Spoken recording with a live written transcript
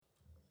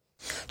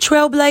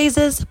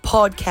Trailblazers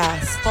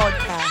Podcast.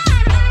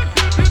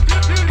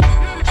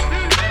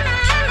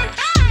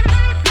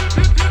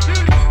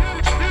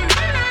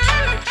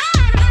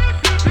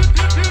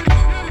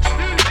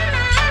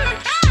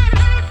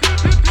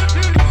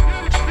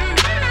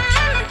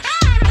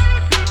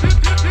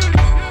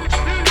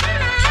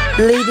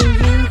 Leading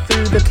you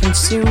through the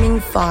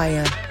consuming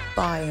fire.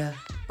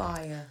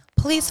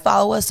 Please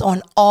follow us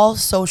on all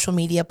social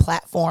media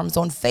platforms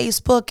on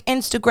Facebook,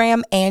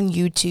 Instagram, and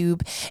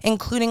YouTube,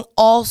 including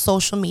all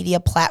social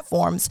media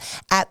platforms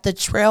at the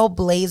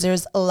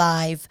Trailblazers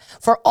Live.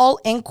 For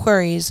all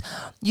inquiries,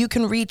 you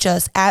can reach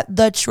us at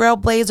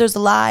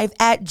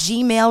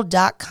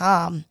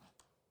thetrailblazerslive@gmail.com.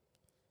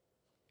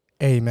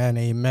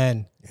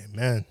 Amen.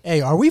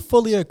 Hey, are we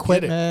fully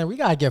equipped, man? We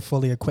gotta get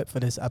fully equipped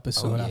for this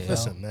episode. Oh, yeah.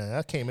 Listen, man,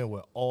 I came in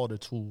with all the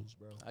tools,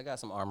 bro. I got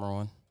some armor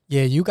on.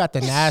 Yeah, you got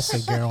the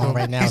NASA gear on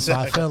right now, so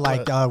I feel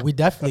like we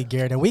definitely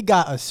geared. And we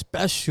got a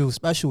special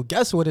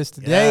guest with us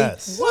today.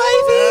 Yes.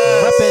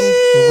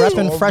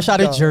 Repping fresh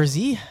out of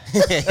Jersey.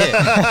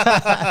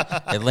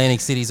 Atlantic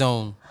City's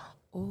own.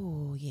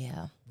 Ooh,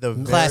 yeah. The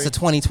Class of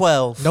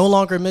 2012. No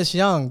longer Miss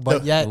Young,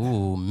 but yet.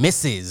 Ooh,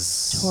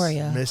 Mrs.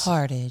 Victoria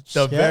Hardage.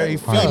 The very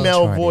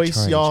female voice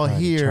Charlie, y'all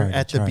Charlie, hear Charlie,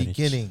 at the Charlie.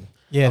 beginning.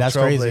 Yeah, that's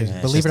crazy.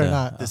 Yeah, Believe it or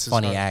just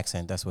not. a funny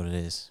accent. That's what it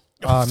is.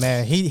 Oh,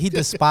 man, he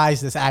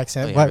despised this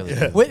accent. Oh,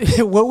 yeah, But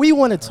really. what we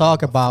want to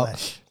talk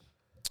about,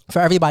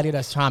 for everybody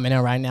that's chiming in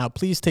right now,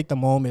 please take the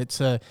moment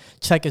to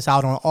check us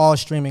out on all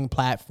streaming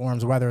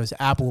platforms, whether it's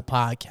Apple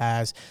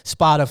Podcasts,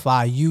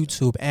 Spotify,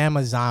 YouTube,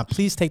 Amazon.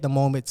 Please take the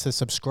moment to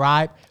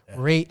subscribe,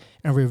 rate,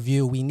 and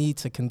review. We need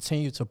to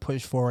continue to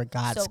push forward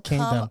God's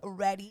kingdom. Come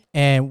ready.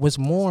 And what's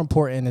more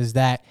important is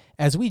that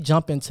as we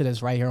jump into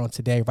this right here on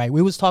today, right,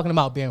 we was talking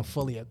about being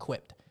fully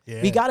equipped.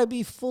 Yeah. We got to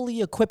be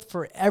fully equipped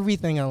for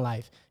everything in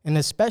life. And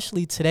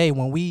especially today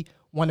when we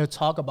want to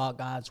talk about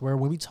God's word,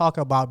 when we talk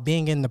about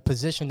being in the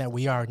position that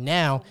we are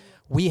now,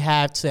 we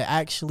have to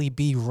actually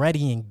be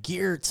ready and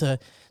geared to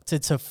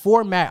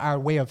format our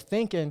way of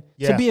thinking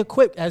to be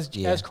equipped as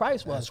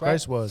Christ was. As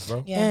Christ was,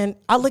 bro. Yeah. And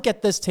I look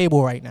at this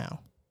table right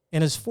now,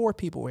 and there's 4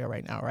 people here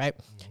right now, right?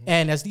 Mm-hmm.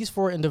 And as these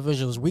 4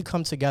 individuals, we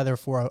come together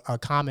for a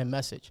common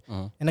message.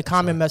 Mm-hmm. And the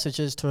common message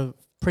is to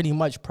pretty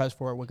much press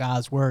forward with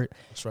God's word.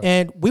 That's right.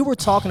 And we were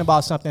talking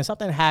about something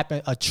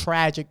happened, a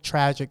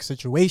tragic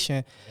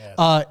situation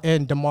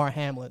in DeMar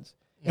Hamlin's.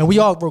 And we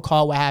all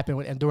recall what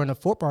happened during the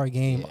football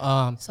game.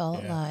 Saw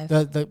it live.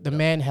 The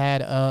man had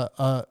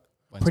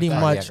pretty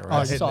much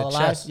saw it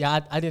live.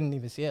 Yeah, I didn't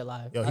even see it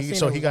live. Yo,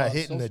 he got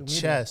hit in the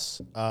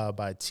chest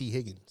by T.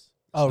 Higgins.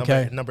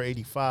 Okay. Number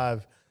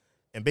 85.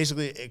 And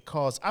basically it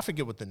caused, I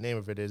forget what the name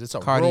of it is. It's a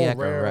Cardiac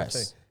real rare arrest.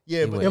 thing.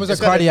 Yeah, but It was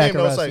it's a got cardiac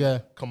name, arrest, it's like yeah.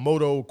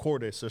 Komodo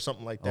cordis or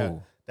something like that.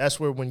 Oh. That's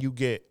where when you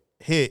get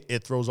hit,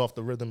 it throws off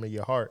the rhythm of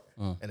your heart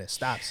and it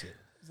stops it.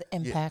 The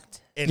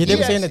impact. And Yeah, they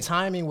were he saying the actually-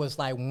 timing was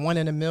like 1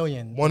 in a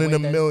million. 1 in a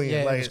million.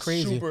 Yeah, like it's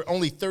crazy.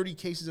 only 30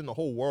 cases in the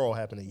whole world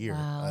happen a year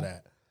of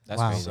that. That's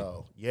Wow. crazy.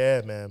 So,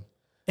 yeah, man.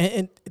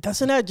 And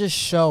doesn't that just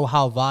show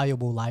how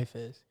valuable life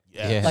is?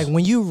 Yeah. Like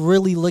when you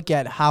really look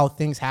at how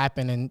things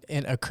happen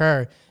and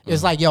occur,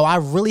 it's like, yo, I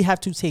really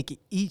have to take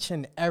each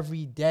and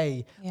every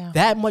day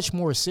that much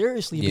more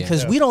seriously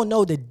because we don't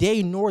know the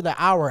day nor the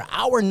hour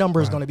our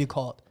number is going to be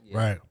called.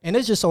 Right. And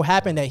it just so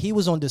happened that he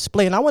was on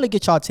display. And I want to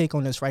get y'all take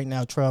on this right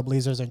now,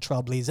 Trailblazers and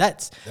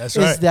Trailblazettes. That's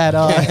is right.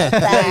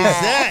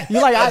 That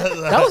you like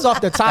that was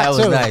off the top That was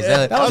too. nice.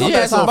 That was You off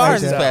had the some top bars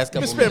right this there. past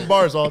You couple been spitting minutes.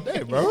 bars all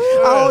day, bro.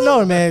 I don't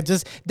know, man.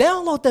 Just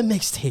download the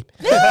mixtape.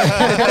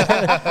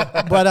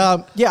 But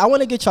I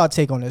want to get y'all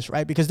take on this,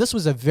 right? Because this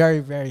was a very,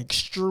 very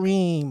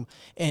extreme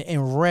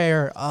and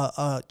rare,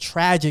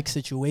 tragic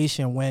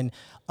situation when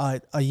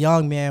a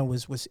young man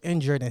was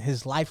injured and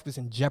his life was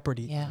in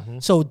jeopardy. Yeah.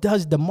 So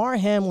does DeMar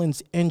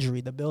Hamlin's injury,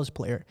 the Bills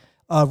player,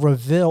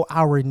 reveal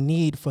our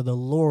need for the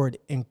Lord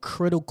in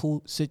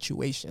critical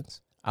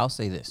situations? I'll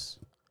say this.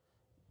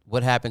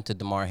 What happened to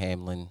DeMar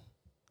Hamlin,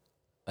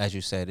 as you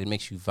said, it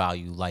makes you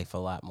value life a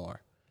lot more.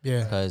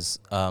 Yeah. Because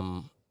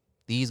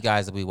these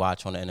guys that we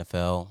watch on the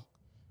NFL,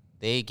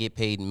 they get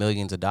paid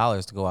millions of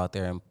dollars to go out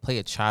there and play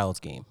a child's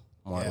game,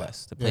 more or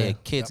less, to play a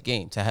kid's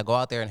game, to go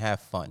out there and have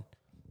fun,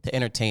 to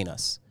entertain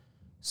us.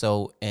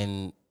 So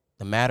in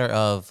the matter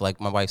of,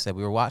 like my wife said,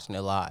 we were watching it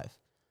live.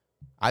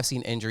 I've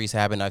seen injuries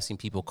happen. I've seen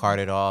people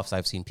carted off.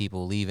 I've seen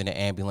people leave in an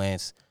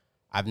ambulance.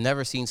 I've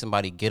never seen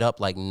somebody get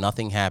up like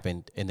nothing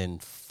happened and then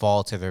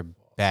fall to their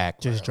back.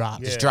 Just drop.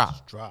 Yeah, Just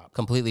drop. drop.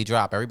 Completely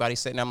drop. Everybody's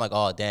sitting there. I'm like,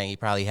 oh, dang, he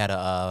probably had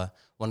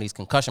one of these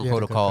concussion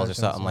protocols or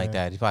something like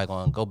that. He's probably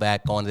going to go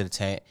back, go into the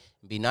tent,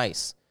 and be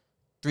nice.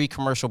 3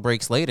 commercial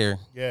breaks later,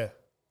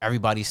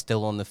 everybody's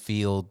still on the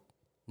field,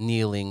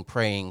 kneeling,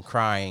 praying,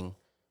 crying.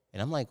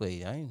 And I'm like,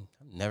 wait, I've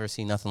never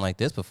seen nothing like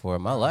this before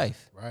in my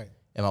life. Right.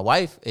 And my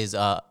wife is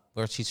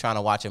where she's trying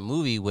to watch a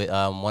movie with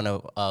one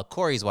of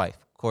Corey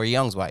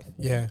Young's wife.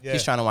 Yeah.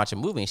 She's trying to watch a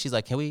movie, and she's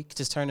like, can we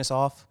just turn this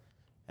off?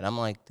 And I'm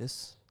like,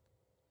 this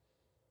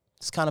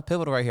is kind of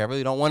pivotal right here. I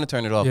really don't want to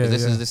turn it off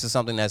because this is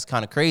something that's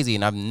kind of crazy,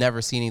 and I've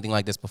never seen anything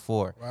like this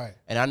before. Right.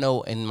 And I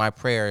know in my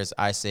prayers,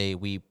 I say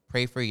we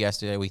pray for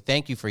yesterday. We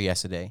thank you for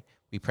yesterday.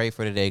 We pray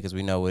for today because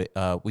we know it.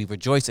 We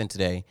rejoice in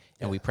today,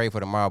 and we pray for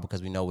tomorrow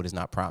because we know it is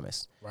not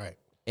promised. Right.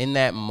 In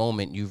that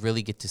moment, you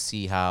really get to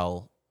see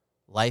how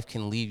life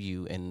can leave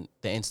you in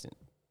the instant,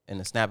 in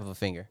the snap of a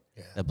finger,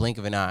 the blink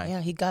of an eye.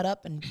 Yeah, he got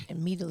up and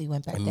immediately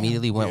went back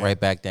down. Went right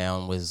back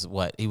down. Was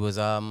what he was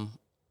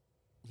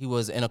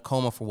in a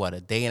coma for what,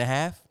 a day and a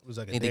half? It was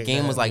like a the day game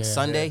and a was half. like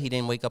Sunday. He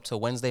didn't wake up till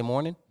Wednesday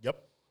morning.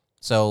 Yep.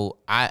 So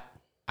I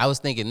was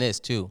thinking this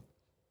too.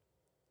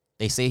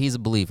 They say he's a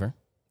believer.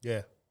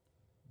 Yeah.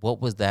 What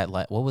was that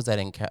like? What was that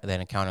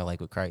encounter like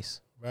with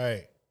Christ?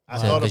 Right. I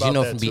thought about Because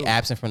that from be too.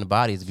 absent from the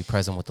body is to be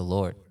present with the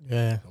Lord.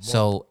 Yeah.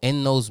 So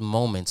in those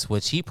moments,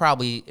 which it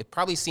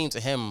probably seemed to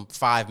him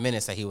 5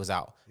 minutes that he was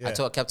out. Yeah.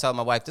 I kept telling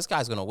my wife, this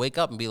guy's gonna wake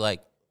up and be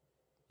like,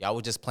 y'all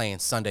were just playing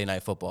Sunday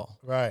night football.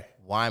 Right.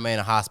 Why am I in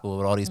a hospital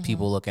with all these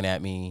people looking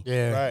at me?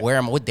 Yeah. Right. Where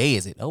am I? What day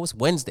is it? Oh, it's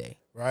Wednesday.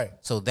 Right.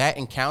 So that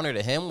encounter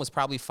to him was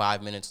probably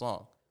 5 minutes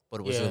long,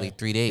 but it was really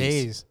 3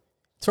 days.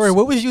 Tori,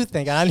 what was you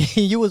thinking? I mean,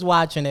 you was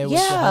watching it with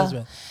your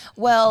husband.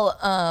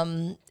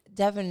 Well,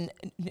 Devin,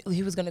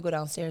 he was going to go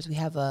downstairs. We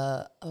have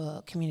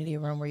a community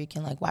room where you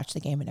can like watch the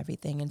game and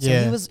everything. And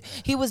so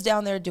he was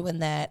down there doing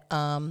that.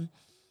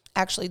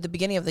 Actually, the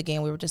beginning of the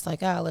game, we were just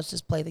like, let's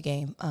just play the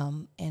game.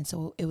 And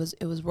so it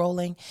was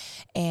rolling,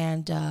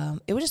 and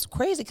it was just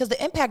crazy because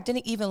the impact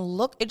didn't even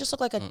look. It just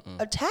looked like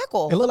a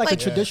tackle. It looked like a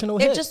traditional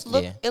hit. It just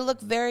looked. It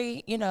looked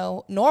very,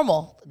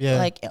 normal. Yeah.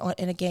 Like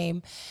in a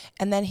game,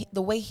 and then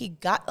the way he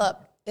got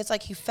up. It's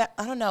like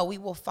I don't know, we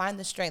will find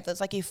the strength.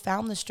 It's like he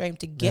found the strength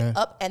to get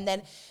up, and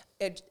then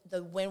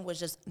the wind was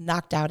just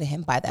knocked out of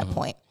him by that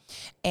point.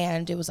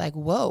 And it was like,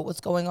 whoa, what's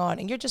going on?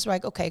 And you're just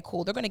like, okay,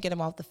 cool. They're going to get him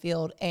off the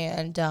field,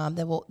 and then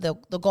they'll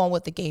go on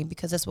with the game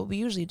because that's what we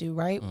usually do,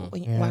 right?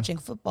 When you're watching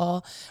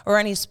football or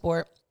any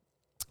sport,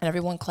 and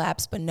everyone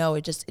claps, but no,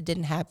 it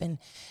didn't happen.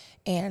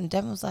 And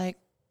Devin was like,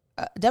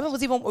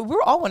 we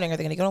were all wondering, are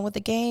they going to get on with the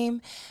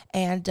game?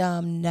 And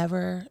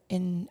never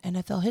in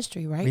NFL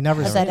history, right? We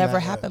never Has seen that ever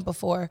that, happened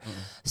before?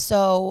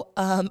 So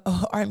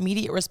our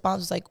immediate response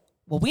was like,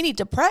 well, we need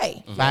to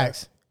pray.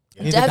 Facts.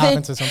 You need to dive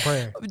into some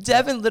prayer.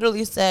 Devin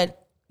literally said,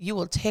 you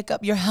will take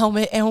up your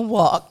helmet and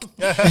walk.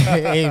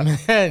 Amen.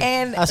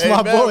 And that's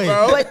my boy.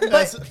 But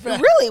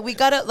really, we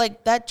gotta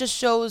that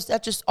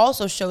just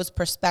also shows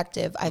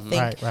perspective, I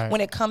think, right. when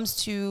it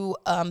comes to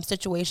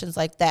situations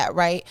like that,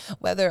 right?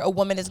 Whether a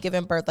woman is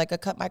giving birth, like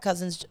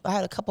I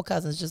had a couple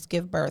cousins just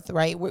give birth,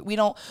 right? We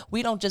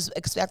don't just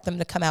expect them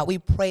to come out. We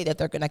pray that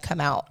they're gonna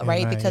come out,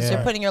 right? Because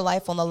they're putting your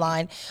life on the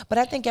line. But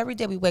I think every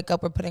day we wake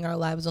up, we're putting our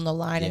lives on the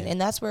line, and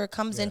that's where it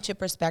comes into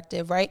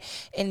perspective, right?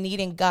 And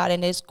needing God,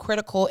 and it's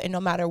critical, and no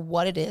matter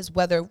what it is,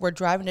 whether we're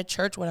driving to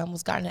church, when I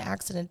almost got in an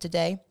accident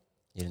today.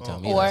 You didn't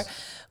tell me Or,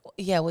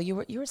 this. well, you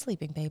were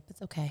sleeping, babe.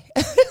 It's okay.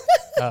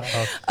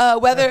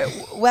 Whether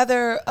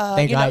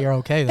Thank God you're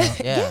okay though.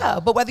 yeah,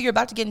 but whether you're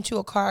about to get into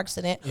a car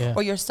accident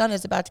or your son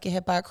is about to get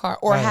hit by a car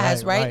or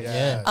right?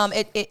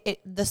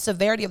 The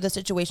severity of the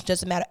situation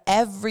doesn't matter.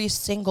 Every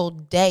single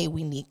day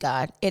we need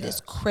God. It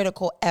is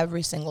critical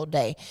every single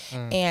day.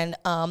 And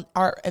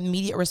our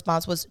immediate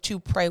response was to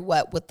pray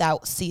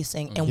without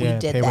ceasing, and we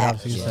did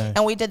that.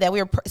 And we did that.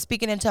 We were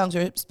speaking in tongues.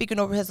 We were speaking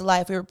over his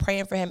life. We were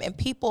praying for him, and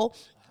people.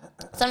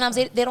 Sometimes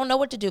they don't know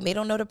what to do. They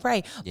don't know to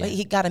pray. But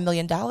he got $1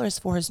 million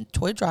for his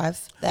toy drive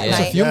that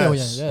night. A few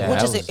million,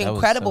 Which is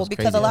incredible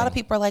because a lot of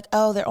people are like,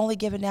 oh, they're only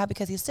giving now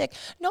because he's sick.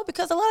 No,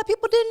 because a lot of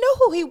people didn't know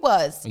who he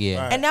was.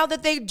 Yeah. And now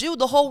that they do,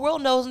 the whole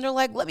world knows, and they're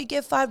like, let me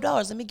give $5.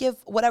 Let me give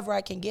whatever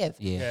I can give.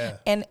 Yeah.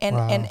 And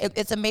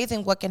it's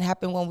amazing what can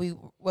happen when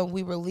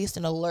we release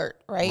an alert,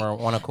 right? We're on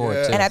one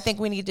accord too. And I think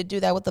we need to do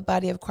that with the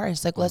body of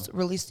Christ. Like, let's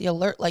release the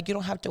alert. Like, you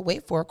don't have to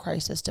wait for a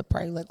crisis to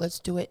pray. Like, let's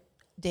do it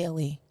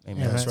daily.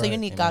 Amen. That's So right. you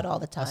need God all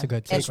the time. That's a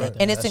good take right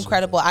there. And it's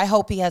incredible. I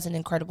hope he has an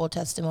incredible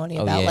testimony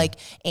about yeah. like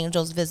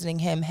angels visiting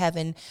him,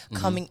 heaven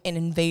coming and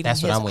invading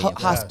That's what his I'm waiting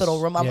for. hospital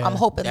room. I'm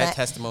hoping that that.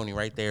 testimony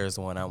right there is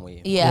the one I'm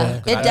waiting for. Yeah,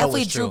 I it know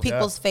definitely it's drew true.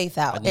 people's faith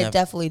out. It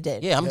definitely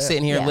did. Yeah, I'm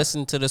sitting here Yeah.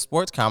 listening to the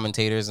sports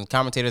commentators and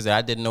commentators that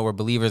I didn't know were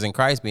believers in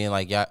Christ being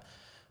like, yeah,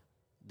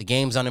 the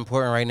game's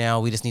unimportant right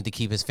now. We just need to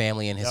keep his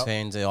family and his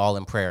fans all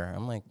in prayer.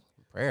 I'm like,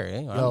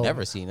 prayer? I've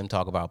never seen them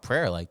talk about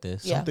prayer like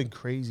this. Yeah. Something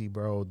crazy,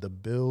 bro. The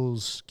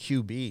Bills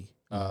QB,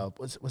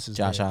 what's his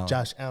Josh name? Allen.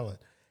 Josh Allen.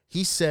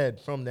 He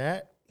said from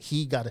that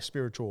he got a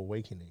spiritual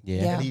awakening.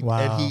 Yeah.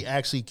 And he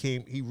actually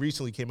he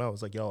recently came out and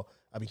was like, yo,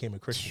 I became a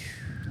Christian.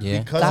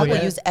 Yeah. Because God of will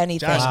that, use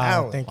anything. Josh Wow,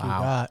 Allen. thank you,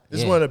 God.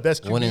 This is one of the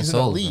best QBs Winning in the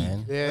souls, league.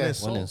 man. Yeah.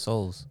 Winning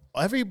souls.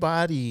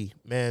 Everybody,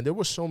 man, there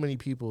were so many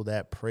people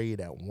that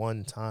prayed at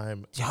one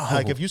time.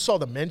 Like if you saw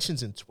the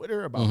mentions in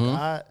Twitter about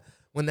God,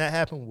 when that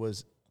happened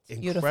was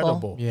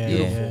incredible.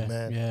 Beautiful,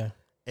 man. Yeah.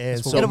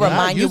 And so It'll God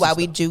remind you uses why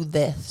we them. do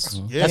this.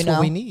 Yeah. That's You what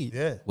know? we need.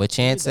 Yeah. What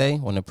Chance say?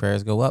 When the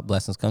prayers go up,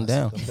 blessings come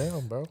down. Come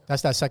down, bro.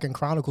 That's that Second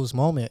Chronicles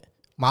moment.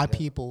 My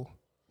people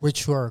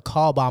which were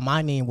called by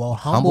my name will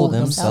humble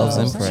themselves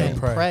and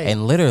pray.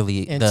 And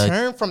literally and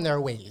turn from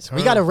their ways.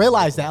 We got to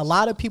realize that a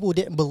lot of people who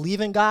didn't believe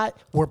in God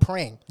were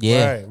praying.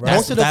 Yeah. Right.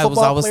 Most of the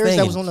football players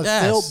that was on the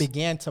field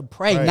began to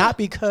pray, not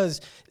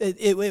because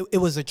it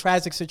was a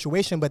tragic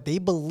situation, but they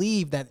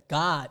believed that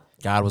God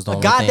was the a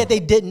only God thing that they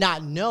did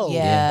not know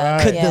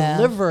could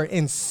deliver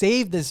and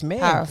save this man.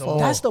 Powerful.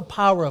 That's the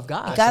power of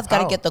God. God's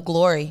got to get the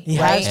glory. He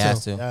right?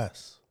 has to.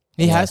 Yes.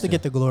 He has to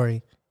get the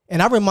glory.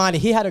 And I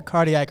reminded he had a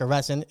cardiac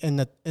arrest,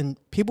 and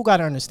people got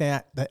to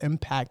understand the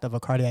impact of a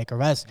cardiac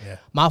arrest. Yeah.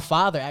 My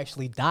father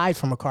actually died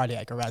from a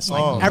cardiac arrest.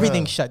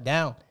 Everything shut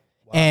down,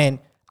 and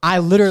I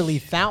literally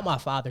found my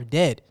father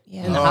dead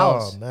in the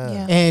house.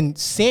 And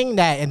seeing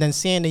that, and then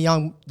seeing the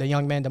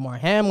young man DeMar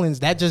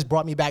Hamlin's, that just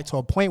brought me back to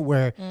a point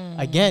where,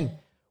 again,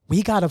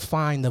 we got to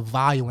find the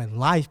value in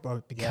life,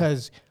 bro,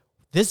 because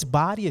this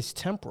body is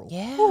temporal.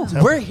 Yeah.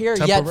 We're here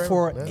yet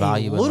for a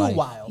little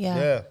while.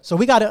 Yeah. So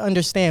we got to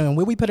understand, and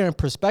when we put it in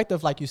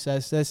perspective, like you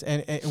said, sis,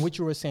 and what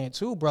you were saying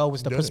too, bro,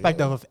 was the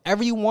perspective of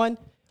everyone.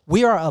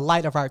 We are a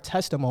light of our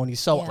testimony.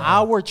 So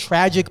our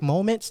tragic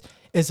moments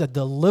is a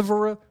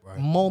deliverer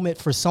moment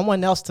for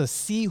someone else to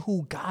see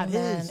who God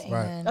is.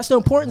 Amen. That's the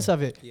importance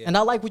of it. And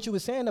I like what you were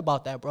saying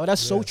about that, bro.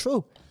 That's so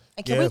true.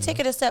 And can we take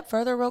it a step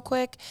further real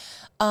quick?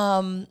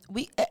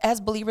 We,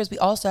 as believers, we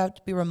also have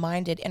to be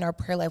reminded in our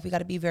prayer life, we got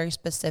to be very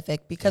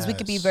specific because we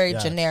could be very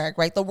generic,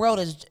 right? The world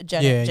is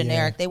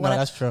generic. They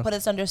want to put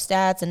us under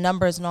stats and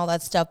numbers and all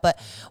that stuff. But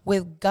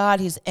with God,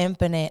 he's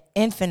infinite.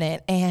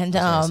 And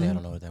I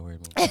don't know what that word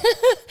means.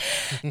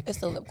 It's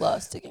the lip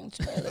gloss sticking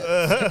to my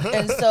lips.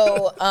 And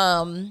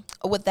so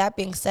with that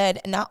being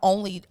said, not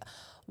only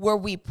were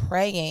we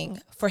praying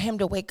for him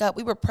to wake up,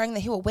 we were praying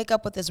that he would wake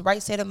up with his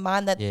right state of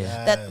mind, that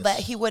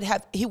he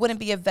wouldn't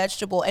be a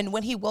vegetable. And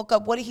when he woke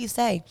up, what did he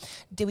say?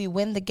 Did we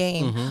win the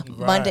game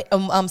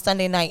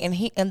Sunday night?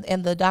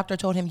 And the doctor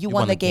told him, you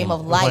won the game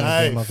of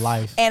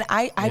life. And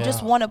I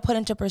just want to put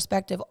into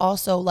perspective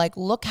also, like,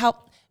 look how,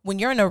 when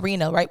you're in an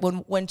arena, right?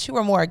 When two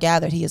or more are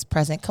gathered, he is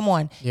present. Come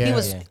on.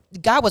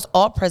 God was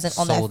all present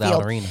on that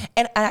field. Arena.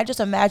 And I just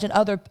imagine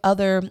other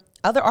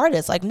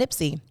artists like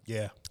Nipsey.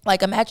 Yeah.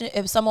 Like, imagine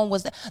if someone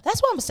was,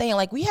 that's what I'm saying.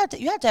 Like, you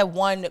have to have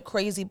one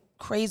crazy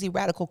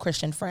radical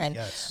Christian friend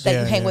that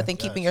you hang with and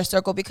keep in your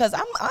circle, because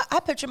I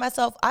picture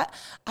myself,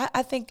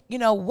 I think,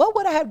 what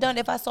would I have done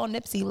if I saw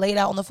Nipsey laid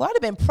out on the floor? I'd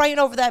have been praying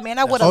over that man.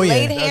 I would have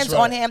laid hands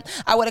on him.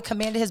 I would have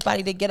commanded his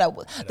body to get up.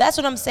 That's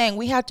what I'm saying.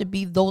 We have to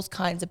be those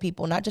kinds of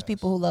people, not just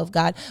people who love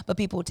God, but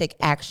people who take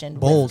action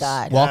with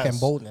God. Walk in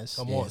boldness.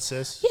 Come on,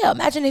 sis. Yeah,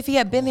 imagine if he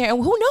had been there,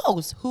 and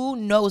who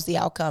knows the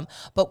outcome,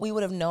 but we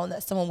would have known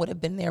that someone would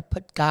have been there,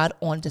 put God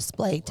on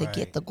display to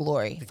get the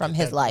glory from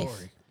his life.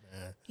 Glory,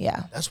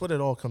 yeah. That's what it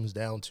all comes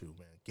down to,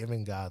 man.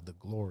 Giving God the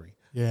glory.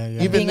 Yeah.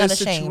 Even being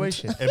this unashamed.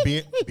 Situation.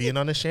 And being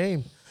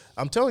unashamed.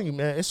 I'm telling you,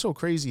 man, it's so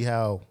crazy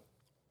how,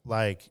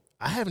 like,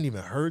 I haven't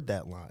even heard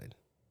that line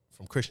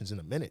from Christians in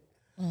a minute.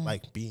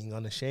 Like, being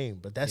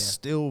unashamed. But that's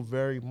still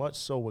very much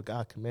so what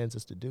God commands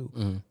us to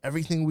do.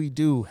 Everything we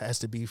do has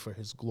to be for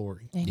his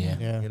glory.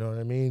 Yeah. You know what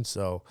I mean?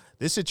 So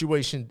this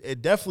situation,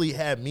 it definitely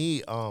had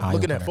me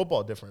looking at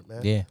football different,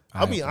 man. Yeah.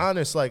 I'll be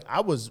honest, like,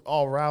 I was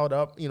all riled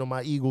up.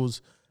 My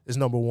Eagles is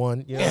number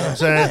one. You know what I'm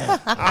saying?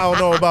 I don't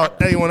know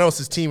about anyone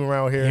else's team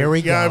around here. Here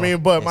we go. You know what I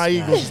mean? But my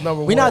Eagles is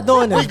number one. We're not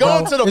doing this, We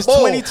going to the it's bowl.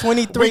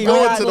 2023. We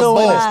going to the bowl.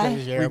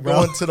 We're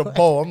going to the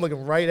bowl. I'm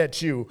looking right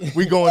at you.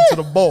 We going to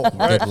the bowl.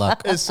 Right? Good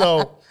luck. And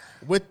so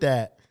with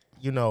that,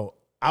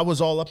 I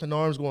was all up in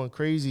arms going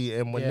crazy.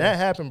 And when that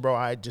happened, bro,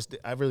 I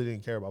really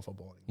didn't care about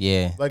football anymore.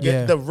 Yeah. Like,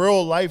 the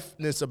real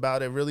lifeness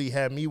about it really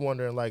had me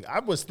wondering, like, I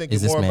was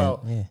thinking more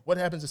about what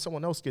happens if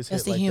someone else gets hit.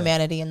 It's the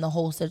humanity in the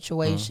whole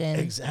situation.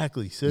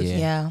 Exactly, sis.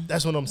 Yeah.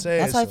 That's what I'm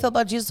saying. That's how I feel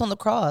about Jesus on the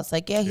cross.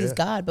 Like, he's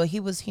God, but he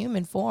was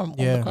human form on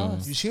the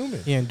cross. He's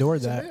human. He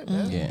endured that.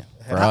 Yeah.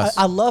 For us.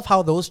 I love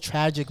how those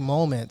tragic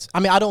moments, I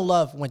mean, I don't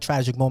love when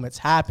tragic moments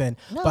happen,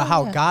 but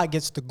how God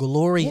gets the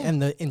glory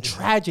in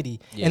tragedy.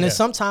 And then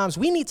sometimes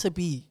we need to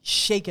be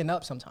shaken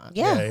up sometimes.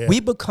 We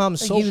become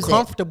so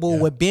comfortable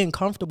with being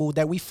comfortable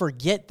that we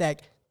forget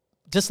that,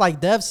 just like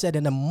Dev said,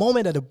 in the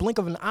moment of the blink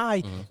of an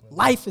eye,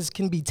 life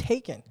can be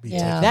taken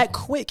that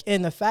quick.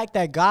 And the fact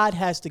that God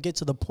has to get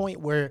to the point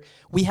where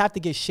we have to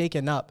get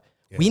shaken up.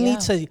 We need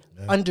to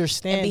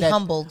understand and be that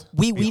humbled.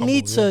 We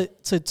need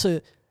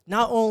to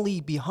not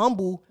only be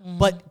humble,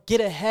 but get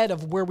ahead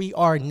of where we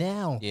are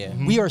now.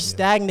 We are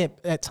stagnant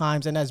at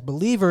times. And as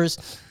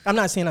believers, I'm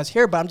not saying us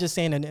here, but I'm just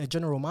saying in a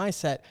general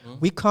mindset,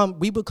 we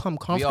become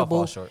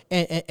comfortable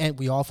and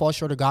we all fall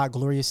short of God's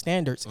glorious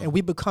standards. And we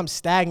become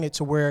stagnant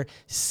to where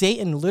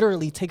Satan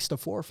literally takes the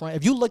forefront.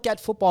 If you look at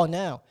football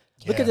now,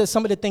 look at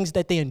some of the things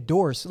that they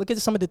endorse. Look at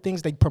some of the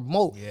things they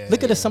promote.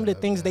 Look at some of the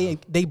things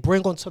they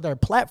bring onto their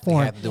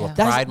platform.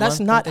 That's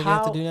not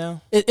how have to do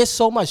now. It's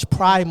so much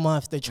Pride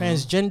Month, the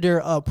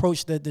transgender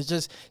approach, that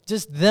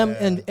just them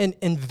and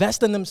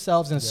investing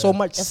themselves in so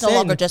much. It's sin. no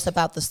longer just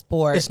about the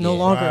sport. It's no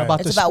longer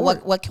about it's the about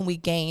sport. what can we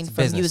gain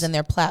from using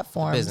their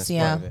platforms.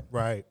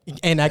 Right.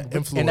 And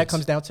that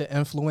comes down to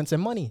influence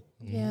and money.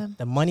 Yeah.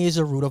 The money is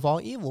the root of all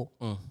evil.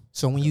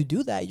 So when you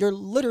do that, you're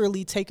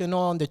literally taking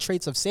on the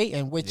traits of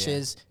Satan, which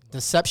is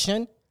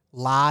deception,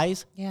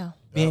 lies,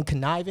 being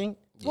conniving.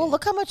 Well,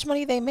 look how much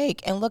money they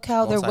make, and look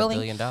how they're willing.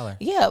 $multi-billion.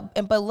 Yeah,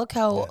 but look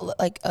how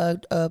like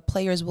a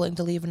player is willing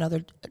to leave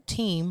another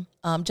team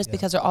just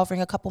because they're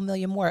offering a couple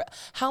million more.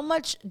 How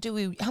much do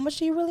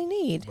you really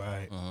need?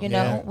 Right. You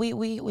know,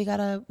 we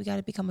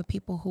gotta become a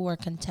people who are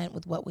content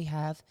with what we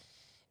have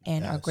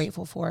and are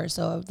grateful for.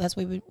 So that's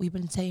what we've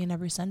been saying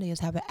every Sunday is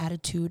have an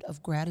attitude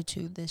of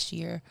gratitude this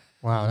year.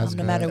 Wow, that's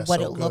no matter That's what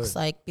so it looks good.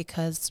 like,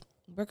 because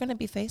we're going to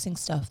be facing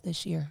stuff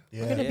this year.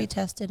 We're going to be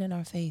tested in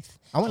our faith.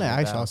 I want to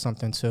ask y'all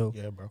something too.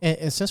 Yeah, bro.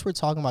 And since we're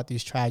talking about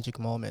these tragic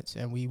moments,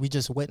 and we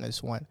just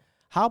witnessed one,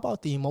 how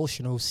about the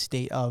emotional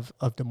state of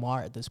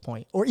DeMar at this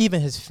point, or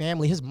even his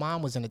family? His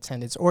mom was in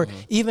attendance, or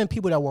even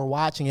people that were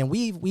watching, and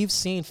we've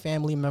seen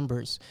family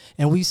members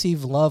and we see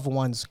loved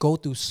ones go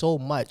through so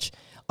much.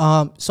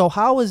 So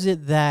how is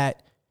it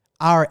that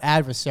our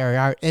adversary,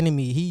 our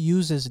enemy, he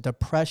uses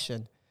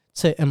depression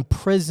to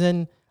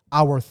imprison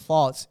our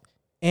thoughts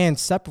and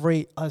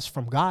separate us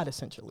from God,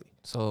 essentially?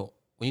 So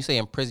when you say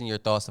imprison your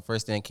thoughts, the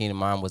first thing that came to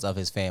mind was of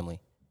his family,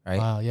 right?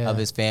 Wow, yeah. Of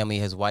his family,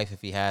 his wife,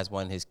 if he has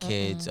one, his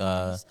kids,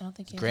 I don't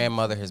think he has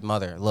grandmother, his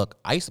mother. Look,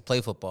 I used to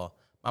play football.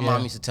 My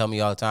mom used to tell me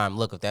all the time,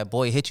 look, if that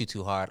boy hit you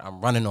too hard,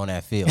 I'm running on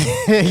that field.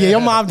 Yeah,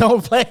 your mom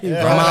don't play, bro.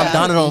 My mom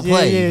Donna don't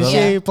play. Yeah, you she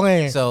feel me? ain't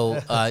playing.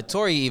 So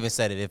Tori even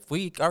said it.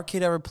 If our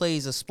kid ever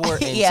plays a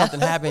sport and Yeah. something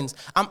happens,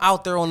 I'm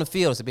out there on the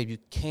field. I said, baby, you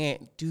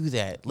can't do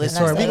that.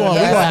 Listen, Tori, we Yeah. gonna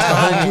have to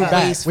hold you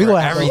back. We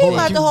gonna have to You hold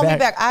might have you to hold me back.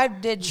 back. I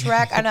did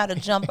track. I know how to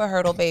jump a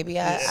hurdle, baby.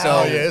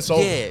 So it's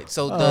over. yeah,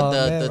 so man. the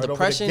Right over the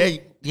depression,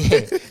 gate.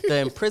 the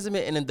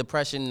imprisonment and the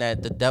depression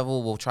that the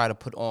devil will try to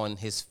put on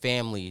his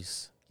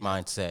family's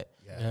mindset.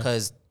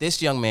 Because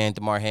this young man,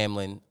 DeMar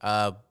Hamlin,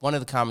 one of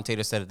the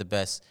commentators said it the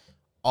best.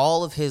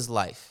 All of his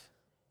life,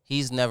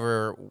 he's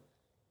never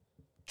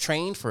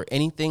trained for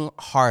anything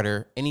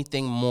harder,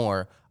 anything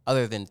more,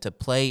 other than to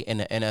play in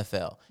the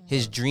NFL.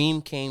 His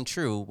dream came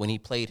true when he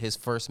played his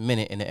first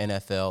minute in the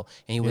NFL,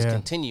 and he was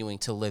continuing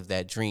to live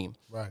that dream.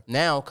 Right.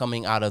 Now,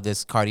 coming out of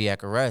this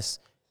cardiac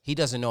arrest, he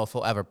doesn't know if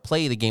he'll ever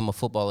play the game of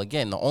football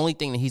again. The only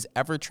thing that he's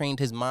ever trained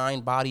his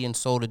mind, body, and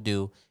soul to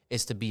do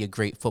is to be a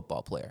great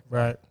football player.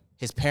 Right.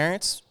 His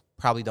parents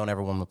probably don't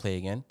ever want him to play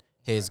again.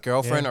 His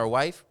girlfriend or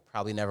wife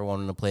probably never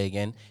want him to play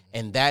again.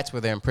 And that's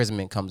where their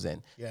imprisonment comes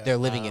in. Yeah. They're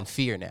living in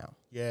fear now.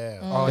 Yeah.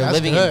 Oh, They're that's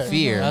living good. in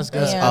fear That's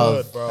good. Yeah.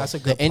 of Good, bro. That's a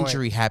the good point.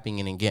 injury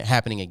happening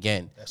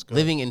again. That's good.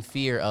 Living in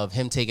fear of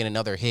him taking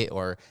another hit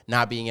or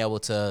not being able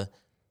to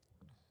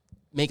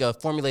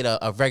formulate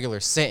a regular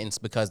sentence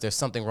because there's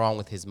something wrong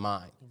with his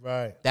mind.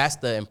 Right. That's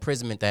the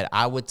imprisonment that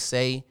I would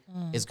say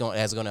is going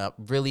to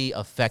really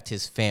affect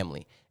his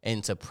family,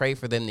 and to pray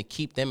for them to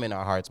keep them in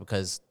our hearts,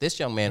 because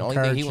this young man, only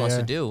thing he wants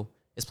to do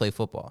is play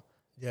football.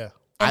 Yeah.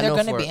 And I there know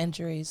are going to for- be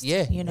injuries.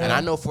 Yeah, You know? and I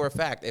know for a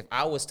fact if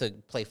I was to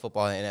play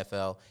football in the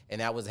NFL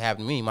and that was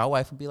happening to me, my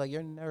wife would be like,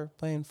 "You're never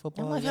playing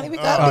football I'm like, again. honey, we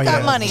got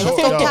yeah. money. Let's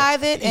Yo. go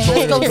tithe it and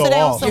let's go Tori, sit go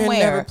down off. You're never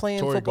somewhere. playing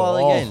Tori, football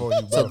go off again." on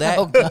you, So bro.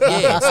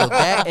 that so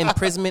that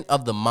imprisonment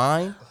of the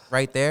mind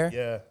right there,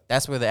 Yeah.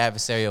 that's where the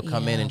adversary will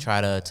come in and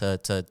try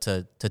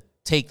to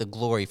take the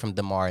glory from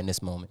DeMar in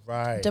this moment.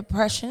 Right.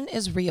 Depression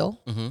is real,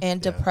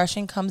 and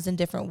depression comes in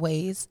different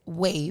ways,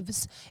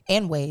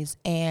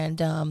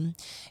 and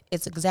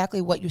it's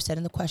exactly what you said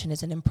in the question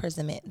is an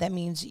imprisonment. That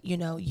means,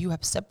 you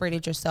have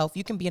separated yourself.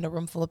 You can be in a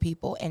room full of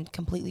people and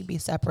completely be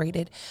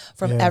separated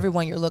from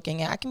everyone you're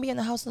looking at. I can be in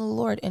the house of the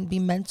Lord and be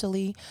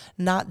mentally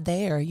not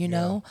there,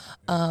 know.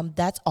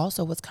 That's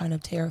also what's kind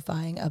of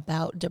terrifying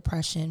about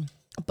depression.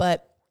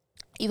 But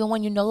even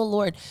when you know the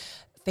Lord,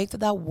 faith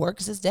without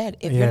works is dead.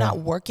 If you're not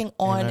working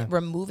on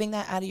removing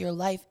that out of your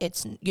life,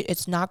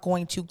 it's not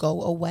going to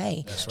go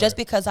away. Just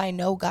because I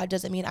know God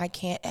doesn't mean I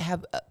can't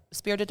have a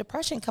spirit of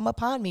depression come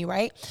upon me,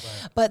 right?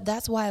 But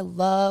that's why I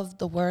love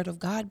the word of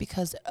God,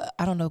 because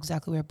I don't know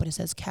exactly where, but it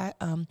says,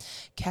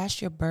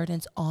 cast your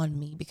burdens on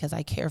me because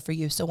I care for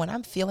you. So when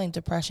I'm feeling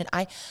depression,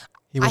 I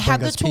have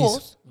the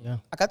tools. Yeah.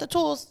 I got the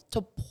tools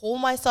to pull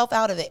myself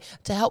out of it,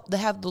 to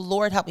have the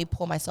Lord help me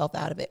pull myself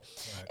out of it.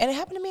 And it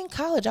happened to me in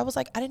college. I was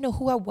like, I didn't know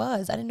who I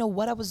was. I didn't know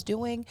what I was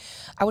doing.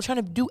 I was trying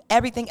to do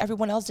everything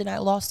everyone else did, and I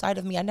lost sight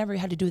of me. I never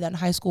had to do that in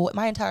high school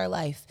my entire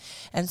life.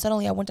 And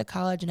suddenly I went to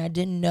college and I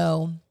didn't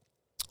know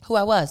who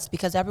I was,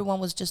 because everyone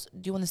was just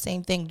doing the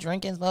same thing,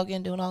 drinking,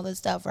 smoking, doing all this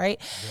stuff, right?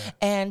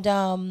 And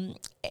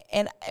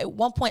at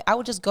one point I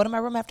would just go to my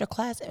room after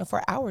class and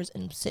for hours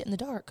and sit in the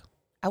dark.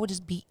 I would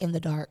just be in the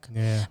dark.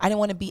 Yeah. I didn't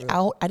want to be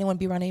out. I didn't want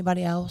to be around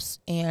anybody else.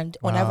 And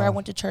whenever I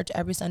went to church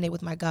every Sunday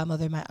with my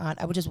godmother and my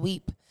aunt, I would just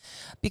weep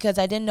because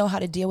I didn't know how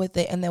to deal with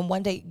it. And then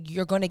one day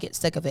you're going to get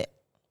sick of it.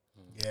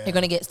 Yeah. You're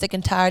going to get sick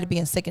and tired of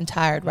being sick and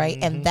tired, right?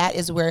 And that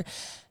is where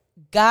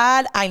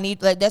God,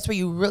 that's where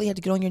you really have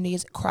to get on your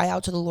knees, cry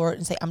out to the Lord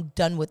and say, I'm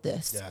done with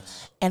this.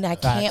 Yes. And I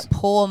can't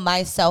pull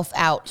myself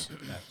out.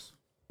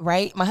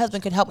 Right? My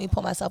husband could help me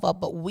pull myself up,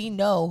 but we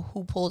know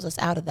who pulls us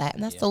out of that,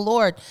 and that's the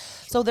Lord.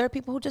 So there are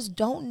people who just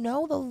don't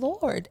know the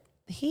Lord.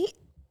 He's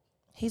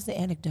the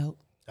antidote.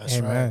 That's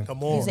Amen. right.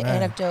 Come on. He's an man.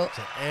 anecdote.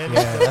 Yeah,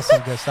 that's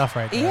some good stuff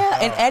right there. Yeah,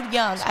 and Ed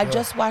Young. I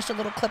just watched a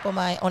little clip on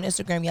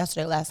Instagram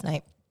last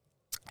night.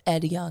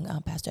 Ed Young,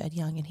 Pastor Ed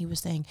Young, and he was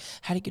saying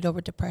how to get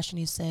over depression.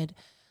 He said,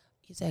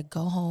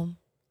 go home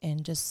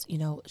and just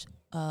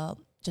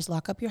just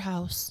lock up your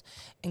house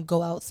and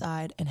go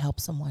outside and help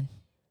someone.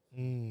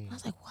 I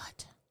was like,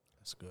 what?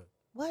 That's good.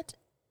 What?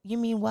 You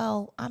mean,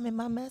 well, I'm in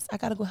my mess. I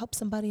got to go help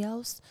somebody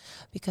else?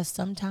 Because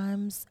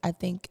sometimes I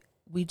think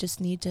we just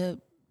need to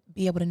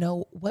be able to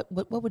know what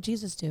would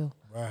Jesus do?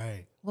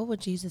 Right. What would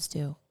Jesus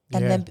do?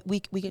 And Yeah. then we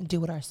can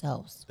do it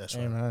ourselves. That's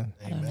right. Amen.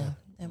 I don't know.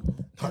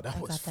 No, that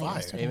was fire.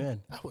 yesterday.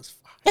 Amen. That was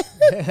fire.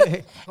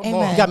 Come Amen.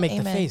 on. You gotta make the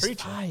Amen. face Preach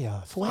it.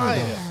 fire.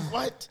 Fire.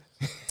 What?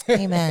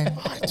 Amen.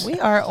 We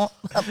are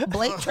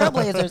Blake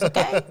Trailblazers,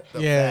 okay?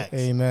 The Yeah. facts.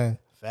 Amen.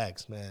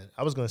 Facts, man.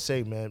 I was gonna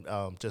say, man,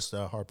 just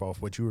to harp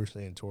off what you were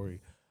saying, Tori,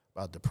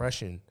 about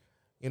depression.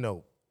 You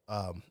know,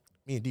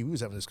 me and D, we was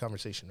having this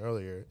conversation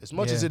earlier. As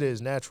much as Yeah. it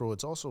is natural,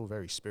 it's also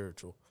very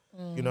spiritual.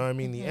 You know what I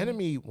mean? The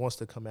enemy wants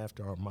to come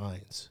after our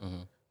minds,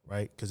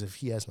 right? Because if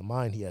he has the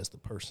mind, he has the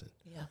person.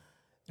 Yeah.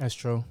 That's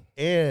true.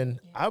 And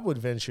I would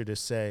venture to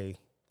say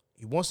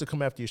he wants to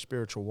come after your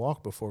spiritual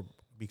walk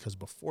because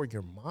before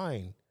your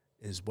mind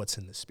is what's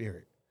in the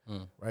spirit,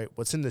 right?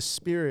 What's in the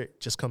spirit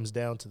just comes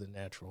down to the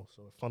natural.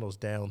 So it funnels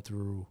down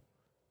through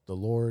the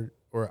Lord,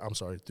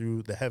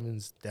 through the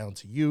heavens, down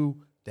to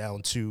you,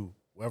 down to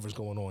whatever's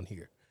going on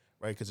here,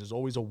 right? Because there's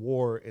always a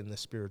war in the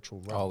spiritual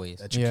realm Always.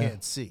 that you Yeah.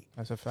 can't see.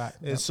 That's a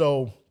fact. And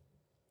so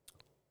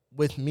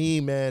with me,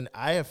 man,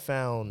 I have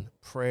found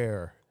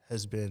prayer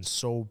has been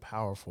so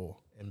powerful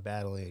in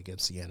battling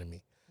against the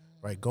enemy,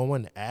 right?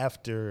 Going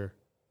after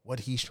what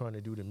he's trying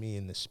to do to me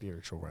in the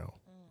spiritual realm,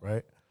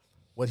 right?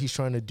 What he's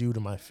trying to do to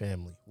my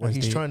family, what That's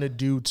he's deep. trying to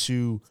do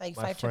to Like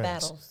my fight friends. your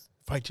battles.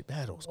 Fight your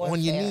battles. Warfare.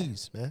 On your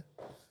knees, man.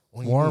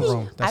 On your War knees.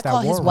 room. That's I that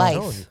call war his room. wife.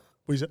 I'm telling you.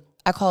 What is it?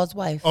 I call his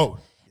wife. Oh,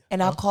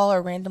 And I'll call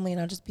her randomly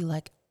and I'll just be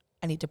like,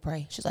 I need to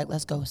pray. She's like,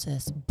 let's go,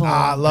 sis. Boom.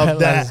 I love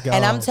Let's that. go.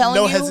 And I'm telling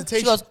No you, hesitation.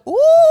 she goes, ooh,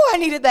 I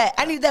needed that.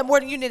 I needed that more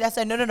than you needed. I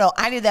said, no.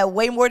 I need that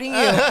way more than you.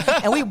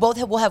 And we both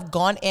will have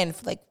gone in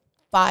for like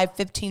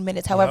 5-15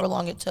 minutes, however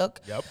long it took.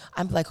 Yep.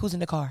 I'm like, who's in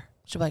the car?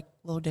 She'll be like,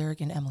 little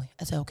Derek and Emily.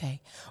 I said,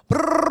 okay.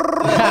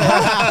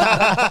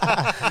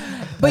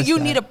 But you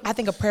need I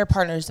think a prayer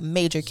partner is a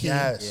major key.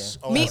 Yes.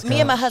 Oh, Me that's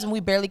and my husband, we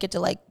barely get to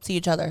like see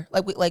each other.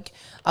 Like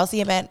I'll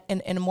see him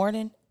in the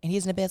morning and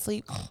he's in the bed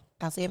sleep.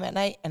 I'll see him at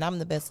night and I'm in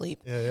the bed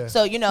sleep. Yeah.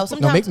 So, No,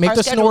 sometimes make our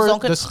the schedules snore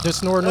don't the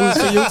snore news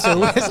to you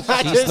too. It's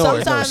not She just snores.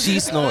 No, sometimes- she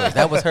snores.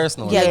 That was her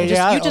snore. Yeah,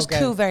 Yeah, you just okay.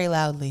 coo very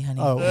loudly,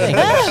 honey. Oh,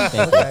 Thank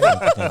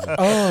you.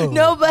 oh.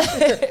 No,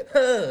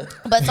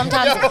 but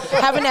sometimes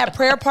having that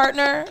prayer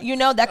partner,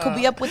 that could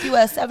be up with you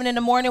at 7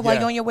 a.m. while Yeah.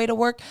 you're on your way to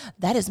work.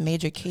 That is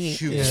major key.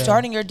 Huge. Yeah.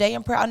 Starting your day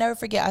in prayer. I'll never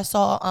forget. I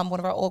saw one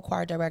of our old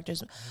choir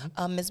directors,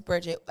 Miss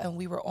Bridget, and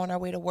we were on our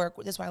way to work.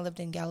 This is when I lived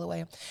in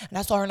Galloway, and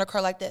I saw her in her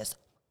car like this.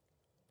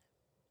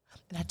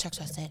 And I texted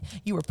her, I said,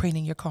 you were praying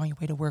in your car on your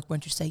way to work.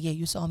 Wouldn't you say, yeah,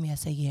 you saw me? I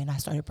said, yeah, and I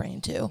started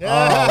praying too. Oh,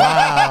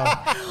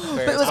 wow. But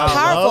it was I love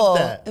powerful.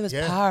 that. It was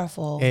Yeah.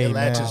 powerful. Hey, It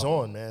Amen. latches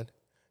on, man.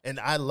 And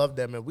I love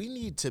that, man. We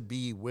need to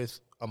be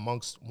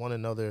amongst one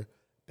another,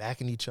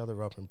 backing each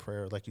other up in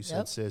prayer, like you said,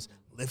 Yep. sis,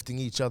 lifting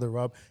each other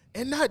up.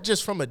 And not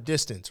just from a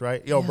distance,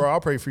 right? Yo, bro,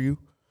 I'll pray for you.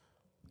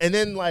 And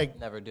then, like,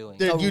 Never doing.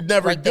 you'd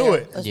never right do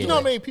there. it. Let's You do know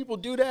how it. many people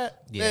do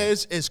that? Yeah. Man,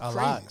 it's crazy.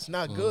 lot. It's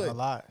not good. A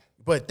lot.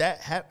 But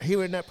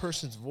hearing that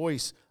person's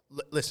voice,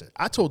 listen,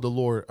 I told the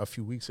Lord a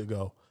few weeks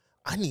ago,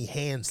 I need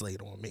hands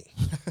laid on me.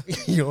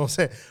 You know what I'm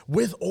saying?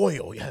 With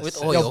oil, yes. With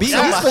Yo, oil. be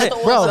Somebody-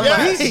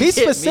 be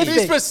specific.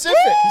 Be specific.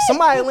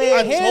 Somebody laying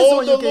I hands told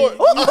on the you.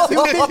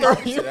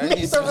 Lord. You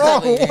picked the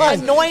wrong one.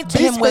 Anoint Be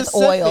him with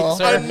specific, oil.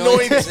 sir.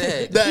 Anointing,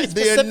 Said. the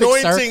specific,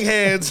 anointing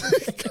hands.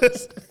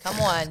 'Cause- Come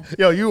on.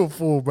 Yo, you a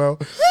fool, bro.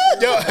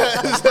 Yo,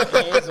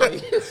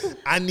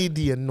 I need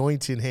the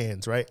anointing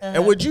hands, right?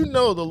 And would you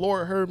know the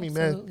Lord heard me,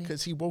 man, Absolutely.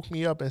 because he woke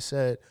me up and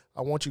said,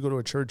 I want you to go to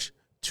a church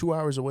 2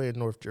 hours away in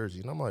North Jersey.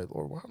 And I'm like,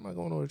 Lord, why am I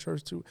going to a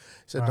church too? He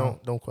said,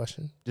 don't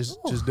question. Just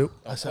do.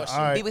 I said, all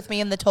right. Be with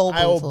me in the toll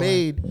booth. I Lord.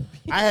 obeyed.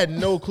 I had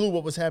no clue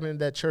what was happening at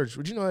that church.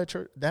 Would you know that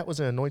church? That was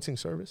an anointing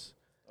service.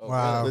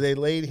 Wow. Where they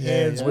laid Yeah,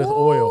 hands yeah. with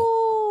oil. Ooh.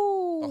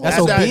 That's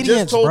After I just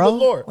obedience, told bro. the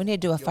Lord. We need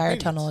to do a fire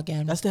obedience. tunnel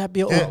again. That's that be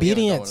Yeah. One of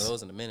obedience.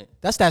 those in a minute.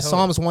 That's that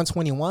Psalms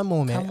 121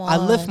 moment. Come I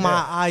lift on. my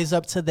Yeah. eyes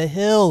up to the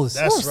hills.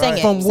 That's Ooh, sing right.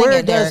 it. From Sing where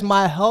it, does Derek.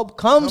 my help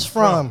comes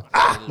from?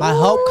 My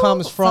help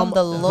comes from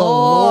the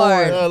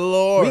Lord. The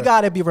Lord. We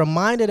got to be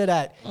reminded of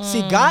that.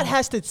 See, God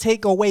has to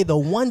take away the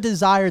one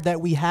desire that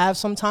we have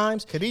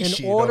sometimes Kadeshi,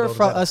 in order no,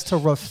 for no. us to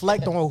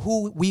reflect on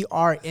who we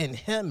are in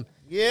Him.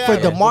 for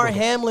DeMar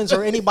Hamlin's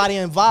or anybody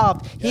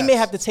involved, he may Yes.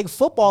 have to take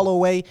football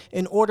away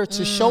in order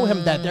to show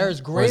him that there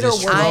is greater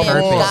his work. true I am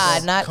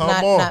purpose?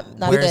 God,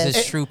 not Where's this.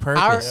 his true Our,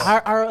 purpose?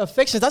 our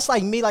affections, that's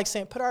like me like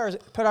saying put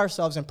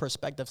ourselves in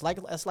perspective.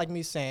 That's like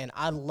me saying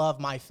I love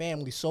my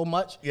family so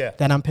much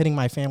that I'm putting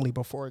my family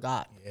before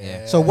God.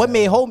 Yeah. So what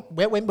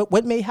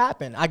may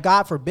happen?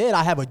 God forbid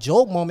I have a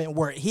Job moment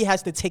where he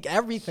has to take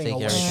everything Take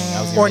away. everything.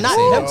 I was Or gonna not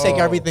say him that. take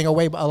everything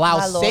away, but allow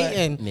My Lord.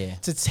 Satan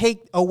to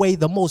take away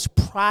the most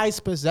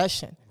prized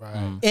possession.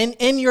 Right.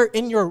 In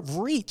your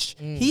reach.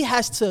 He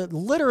has to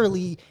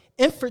literally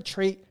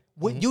infiltrate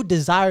what you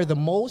desire the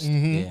most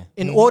Yeah.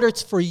 in order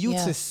for you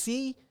Yeah. to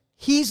see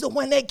he's the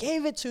one that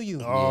gave it to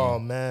you. Oh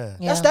man.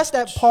 Yeah. That's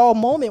that Paul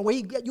moment where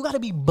you got to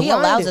be blinded. He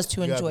allows us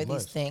to gotta enjoy be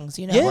these much. things.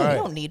 You know, Yeah. we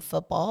don't need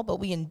football, but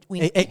we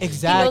exactly.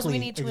 He knows we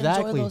need to enjoy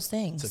exactly. those It's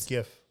things. a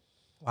gift.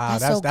 Wow,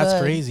 That's so that's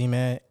good. crazy,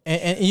 man.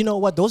 And you know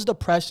what? Those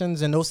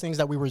depressions and those things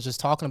that we were just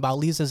talking about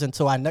leads us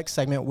into our next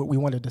segment, what we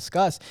want to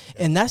discuss,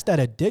 and that's that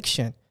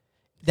addiction.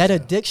 That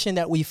addiction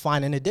that we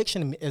find, and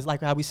addiction is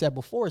like how we said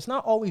before. It's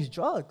not always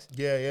drugs.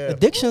 Yeah, yeah.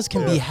 Addictions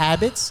can be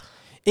habits.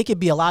 It could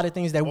be a lot of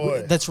things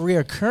that's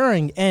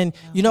reoccurring. And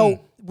you know,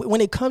 when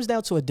it comes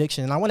down to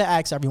addiction, and I want to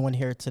ask everyone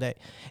here today,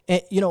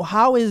 and you know,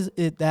 how is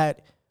it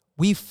that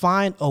we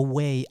find a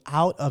way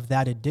out of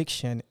that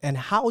addiction, and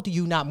how do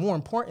you not, more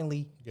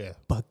importantly,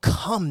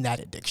 become that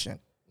addiction?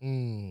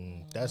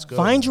 That's good.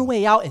 Find your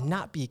way out and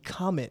not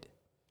become it.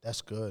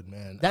 That's good,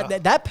 man.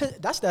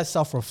 That's that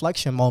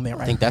self-reflection moment,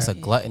 right? I think that's a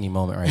gluttony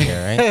moment right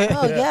there, right?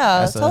 Oh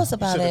yeah, tell us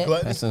about said a it.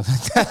 glutton?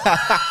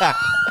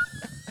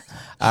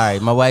 All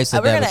right, my wife said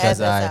We're that gonna because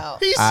edit this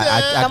out. He I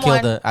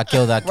said-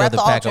 killed a We're at the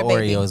pack of altar,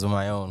 baby. Oreos on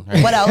my own.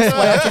 Right? What else? What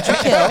else did you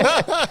kill?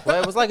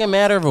 Well, it was like a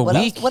matter of a What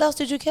week. else? What else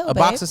did you kill? A babe?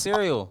 box of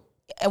cereal.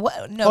 No,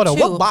 Hold on,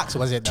 two. what box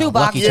was it? Two though?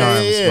 boxes. Lucky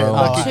Charms, bro.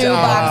 Lucky Two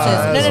boxes.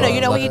 No. Charms.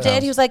 You know what he Lucky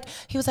did? Charms.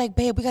 He was like,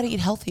 babe, we got to eat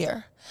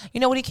healthier. You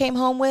know what he came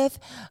home with?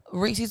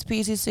 Reese's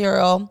Pieces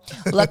cereal,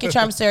 Lucky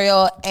Charms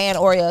cereal, and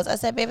Oreos. I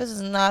said, babe, this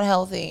is not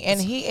healthy.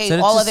 And he ate So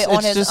it's all just- of it on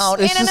it's his just- own.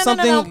 it's just No.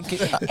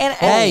 something- And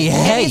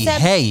Hey, he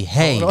said-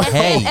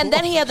 hey. And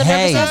then he had the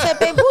nerve to say, I said,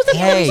 babe, who's eating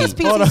Hey. Reese's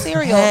Pieces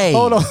cereal? Hey.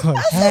 Hold on.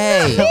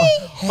 Hey.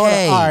 All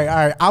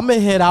right. I'm gonna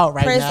hit out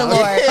right Praise now. the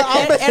Lord.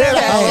 I'm gonna hit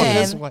out on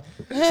this Interjection. one.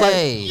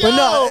 Hey. But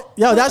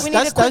no, that's we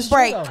need a quick true,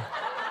 break. though.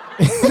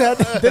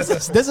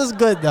 this is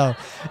good though.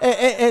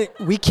 And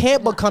we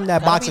can't become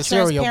that box be of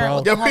cereal, bro. transparent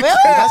with Yeah, the we whole-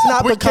 can't- Let's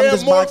not we become can't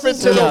this box morph of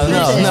into cereal. those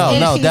pieces. pieces.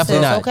 No, In definitely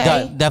pieces, not.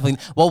 okay? Definitely.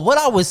 Well, what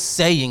I was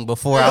saying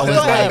before, I was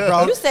Go ahead, like,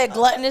 bro. You said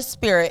gluttonous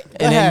spirit.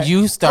 and ahead. then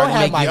you start Go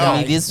ahead, making my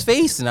me guy. this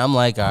face, and I'm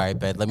like, all right,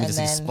 bet. Let me And just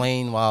then-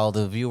 explain while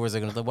the viewers are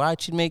gonna.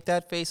 Why'd she make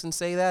that face and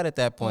say that at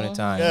that point in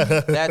time?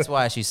 That's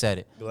why she said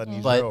it.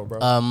 Gluttony's But real,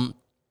 bro.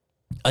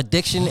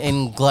 addiction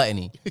and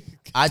gluttony.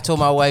 I told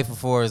my wife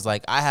before is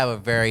like I have a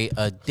very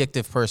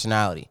addictive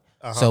personality.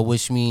 So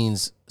which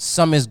means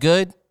some is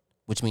good,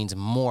 which means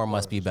more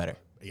must be better.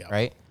 Yeah.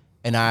 Right?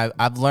 And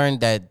I've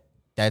learned that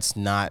that's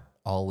not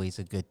always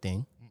a good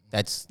thing.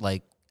 That's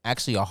like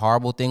actually a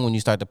horrible thing when you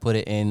start to put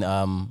it in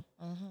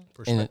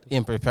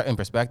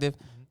perspective.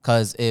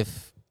 Because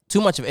if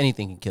too much of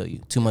anything can kill you,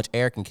 too much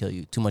air can kill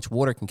you, too much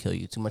water can kill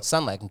you, too much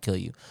sunlight can kill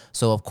you.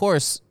 So of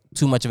course,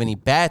 too much of any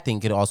bad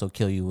thing could also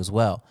kill you as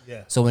well.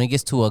 Yeah. So when it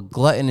gets to a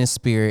gluttonous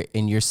spirit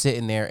and you're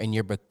sitting there and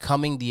you're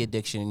becoming the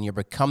addiction and you're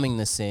becoming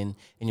the sin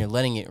and you're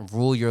letting it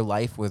rule your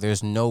life where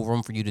there's no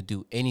room for you to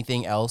do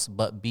anything else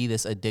but be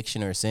this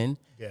addiction or sin,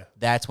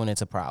 that's when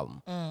it's a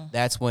problem.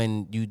 That's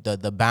when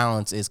the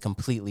balance is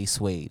completely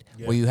swayed,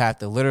 where you have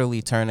to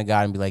literally turn to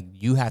God and be like,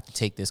 you have to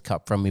take this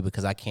cup from me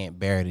because I can't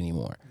bear it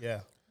anymore. Yeah.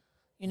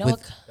 You know With-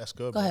 what? That's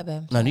good. Go ahead,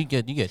 babe. No, you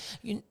good. You good.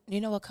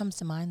 You know what comes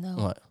to mind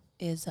though? What?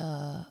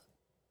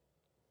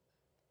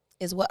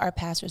 Is what our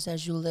pastor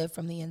says, you live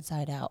from the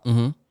inside out.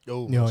 Oh,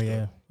 Oh that's yeah,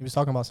 good. he was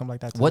talking about something like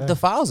that. What today.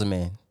 defiles a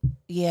man?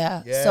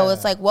 Yeah. Yeah. So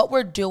it's like what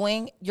we're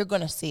doing, you're going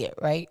to see it,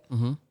 right?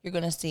 Mm-hmm. You're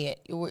going to see it.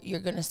 You're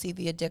going to see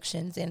the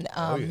addictions. And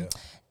yeah.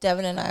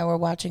 Devin and I were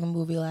watching a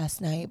movie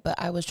last night, but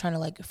I was trying to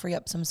like free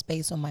up some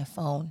space on my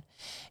phone.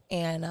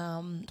 And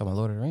Talking about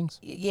Lord of the Rings.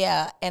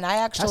 yeah, and I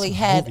That's actually a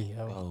had movie,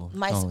 yo.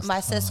 my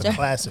sister.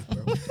 Classic,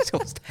 bro.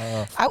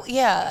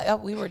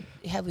 We were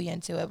heavily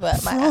into it, but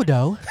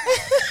Frodo.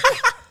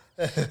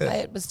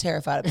 I was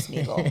terrified of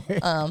Smeagol.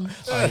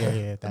 Oh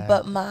yeah. That.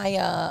 But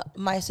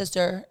my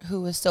sister,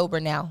 who is sober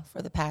now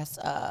for the past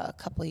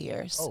couple of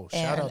years, Oh, shout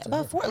and out to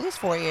about her. at least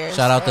 4 years.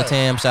 Shout out to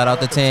Tam. Shout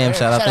out to Tam. Shout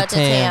Shout out out to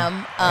to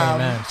Tam. Tam.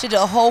 Amen. She did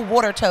a whole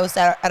water toast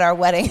at our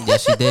wedding.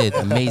 Yes, she did.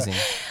 Amazing.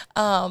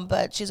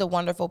 But she's a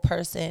wonderful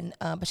person.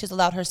 But she's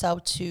allowed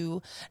herself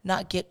to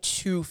not get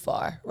too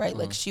far, right?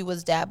 Like she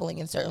was dabbling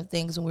in certain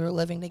things when we were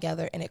living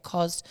together, and it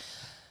caused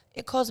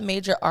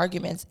major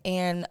arguments.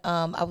 And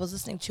I was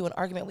listening to an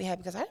argument we had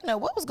because I didn't know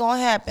what was going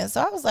to happen.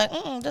 So I was like,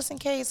 just in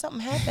case something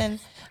happened,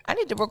 I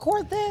need to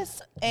record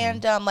this.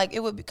 And like it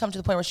would come to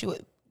the point where she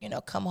would,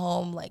 come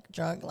home like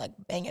drunk, like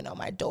banging on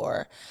my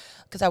door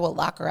because I would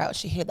lock her out.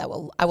 She heard that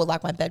I would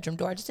lock my bedroom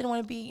door. I just didn't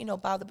want to be,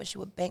 bothered, but she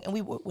would bang and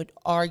we would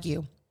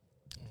argue.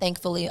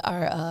 Thankfully,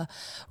 our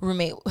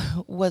roommate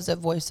was a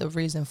voice of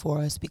reason for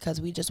us because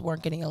we just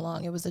weren't getting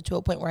along. It was to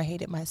a point where I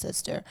hated my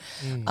sister.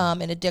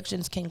 And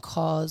addictions can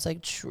cause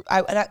like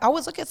I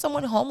always look at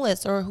someone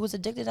homeless or who's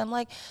addicted. I'm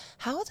like,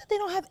 how is it they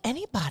don't have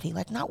anybody?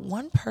 Like not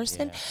one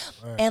person.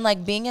 Yeah. Right. And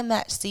like being in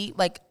that seat,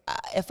 like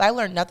if I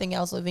learned nothing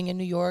else living in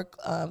New York,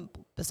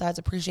 besides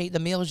appreciate the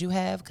meals you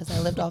have, because I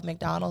lived off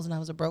McDonald's and I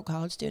was a broke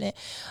college student.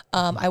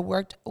 I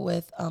worked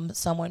with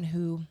someone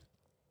who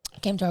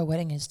came to our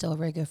wedding and is still a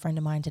very good friend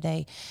of mine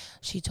today.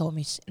 She told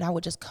me, and I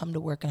would just come to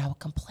work and I would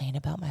complain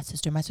about my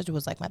sister. My sister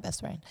was like my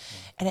best friend.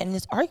 And in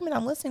this argument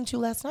I'm listening to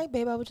last night,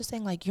 babe, I was just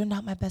saying like, you're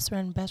not my best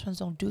friend. Best friends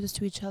don't do this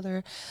to each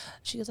other.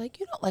 She was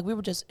like, you know, like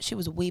she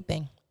was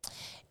weeping.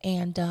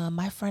 And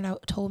my friend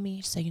told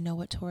me, so you know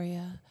what,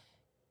 Toria?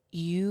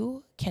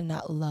 You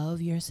cannot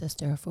love your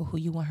sister for who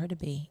you want her to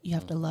be. You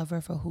have to love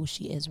her for who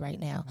she is right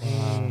now.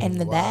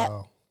 And that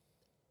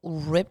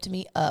ripped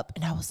me up.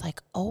 And I was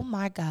like, oh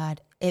my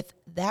God, if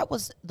that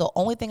was the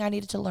only thing I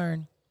needed to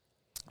learn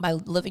by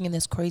living in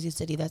this crazy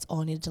city, that's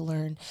all I needed to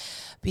learn,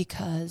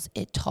 because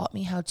it taught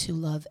me how to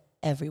love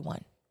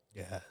everyone.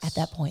 Yes. At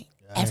that point.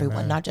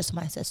 Everyone, not just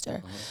my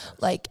sister.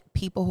 Like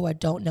people who I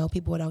don't know,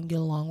 people who I don't get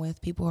along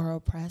with, people who are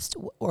oppressed,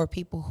 or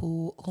people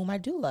whom I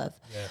do love.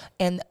 Yeah.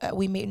 And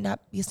we may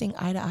not be seeing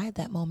eye to eye at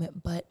that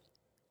moment, but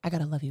I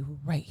got to love you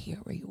right here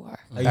where you are.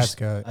 I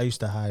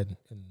used to hide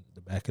in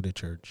the back of the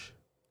church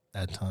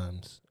at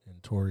times,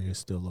 and Toria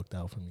still looked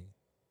out for me.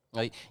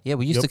 Yeah,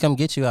 we used to come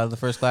get you out of the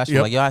first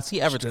classroom. Like, yo, I see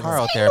Everett's car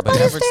out there, but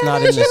Everett's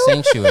not in the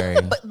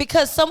sanctuary. But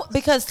because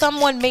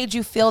someone made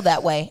you feel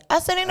that way. I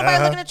said, ain't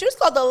nobody looking at you. It's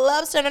called the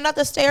Love Center, not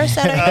the Stare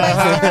Center. Anybody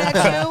staring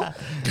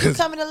at you? You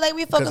coming to late,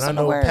 we focus on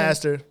the word.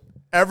 Pastor,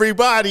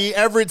 everybody,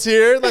 Everett's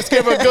here. Let's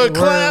give a good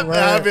clap.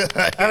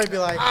 I'd be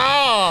like,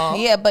 oh.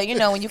 Yeah, but you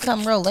know, when you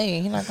come real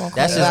late, you're not going to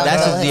That's just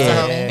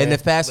and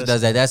if pastor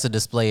does that, that's a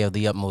display of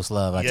the utmost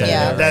love. I tell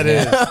you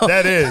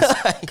that is.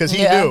 Because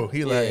he knew.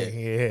 He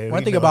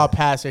one thing about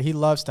pastor, he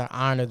loves to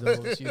honor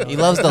those. You know? He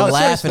loves to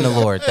laugh in the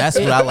Lord. That's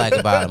what I like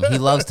about him. He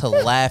loves to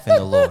laugh in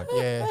the Lord.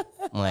 Yeah.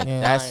 I'm like,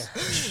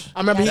 that's. I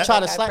remember he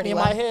tried to slap me in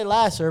my head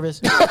last service.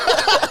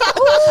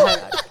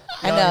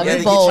 I know,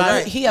 he's bold.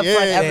 He up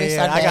front every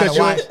Sunday.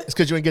 It's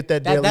because you didn't get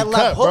that daily that cut,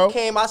 left bro. hook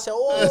came, I said,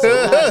 oh, we're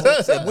in the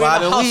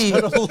house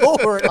of the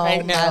Lord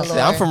right now.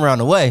 I'm from around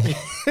the way.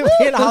 We're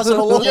in the house of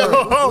the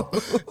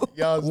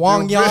Lord.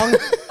 Wong Yang.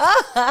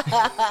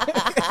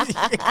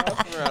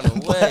 Around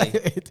the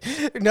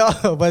way.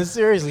 No, but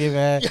seriously,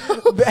 man.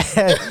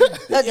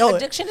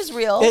 Addiction is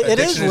real. It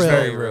is real.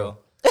 Very real.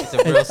 It's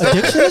a real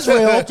addiction is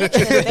real.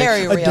 Addiction is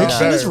very real.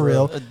 Addiction is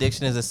real.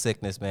 Addiction is a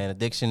sickness, man.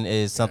 Addiction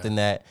is something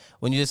that,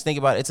 when you just think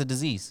about it, it's a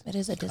disease. It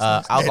is a disease.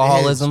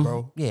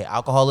 Alcoholism. It is,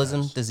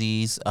 alcoholism,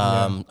 disease.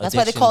 That's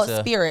why they call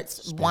it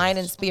spirits. Wine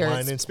and spirits.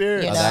 Wine and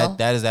spirits. You know?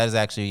 That is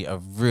actually a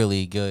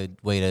really good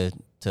way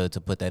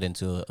to put that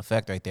into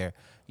effect right there.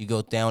 You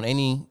go down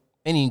any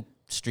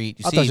street.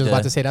 I thought you was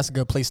about to say that's a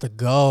good place to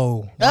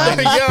go.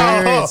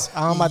 Spirits.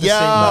 I'm about to say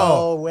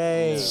no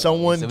way.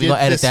 Someone so we're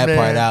gonna edit that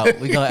part out.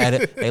 We're gonna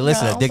edit. Hey,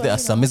 listen, addicted.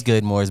 Some is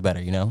good, more is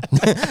better. You know.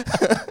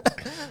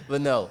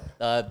 But no,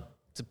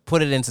 to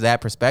put it into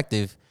that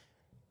perspective,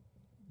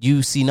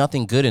 you see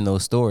nothing good in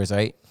those stores,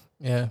 right?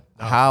 Yeah.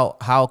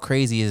 How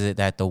crazy is it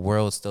that the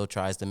world still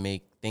tries to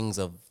make things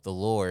of the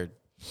Lord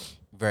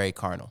very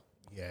carnal?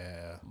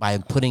 Yeah. By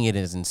putting it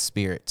as in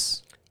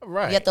spirits.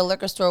 Right. Yet the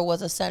liquor store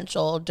was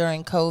essential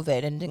during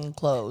COVID and didn't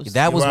close.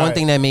 That was one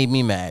thing that made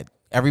me mad.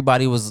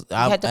 Everybody was.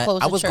 I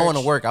was going to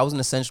church. work. I was an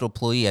essential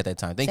employee at that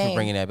time. Thank you for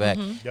bringing that back.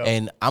 Mm-hmm.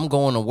 And I'm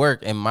going to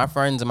work, and my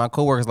friends and my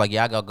coworkers like,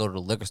 yeah, I gotta go to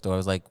the liquor store. I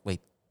was like,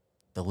 wait,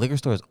 the liquor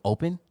store is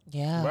open?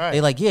 Yeah. Right.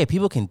 They like, yeah,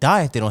 people can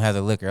die if they don't have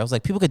their liquor. I was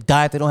like, people could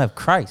die if they don't have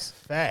Christ.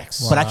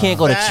 Facts. But I can't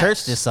go to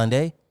church this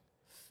Sunday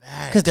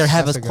because they're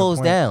having us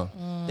closed down.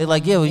 They're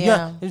like, yeah,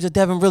 well, it was just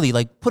Devin. Really,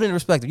 like, put it in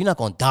perspective. You're not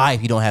gonna die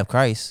if you don't have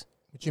Christ.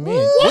 What you mean?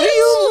 What do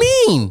you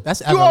mean?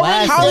 That's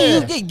everlasting. How are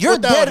you? You're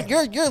dead.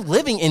 You're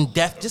living in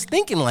death. Just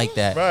thinking like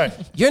that. Right.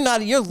 You're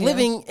not. You're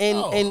living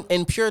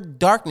in pure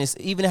darkness.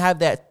 Even have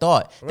that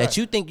thought that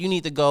you think you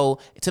need to go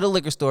to the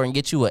liquor store and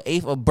get you an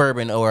eighth of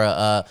bourbon or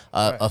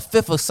a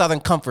fifth of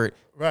Southern Comfort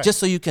just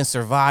so you can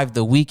survive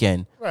the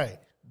weekend. Right.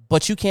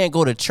 But you can't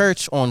go to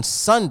church on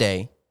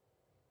Sunday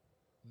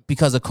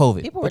because of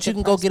COVID. But you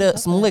can go get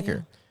some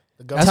liquor.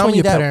 That's when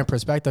you put it in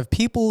perspective.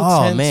 People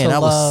tend to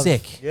love, was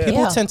sick. Yeah.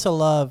 People tend to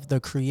love the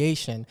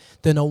creation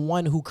than the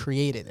one who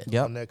created it.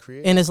 Yep.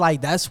 And it's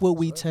like that's what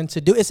we tend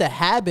to do. It's a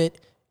habit,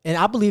 and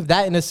I believe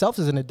that in itself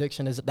is an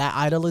addiction. Is that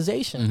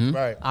idolization? Mm-hmm.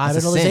 Right.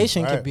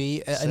 Idolization could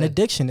be an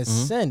addiction. It's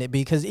sin.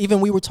 Because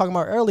even we were talking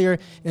about earlier,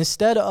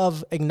 instead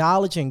of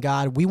acknowledging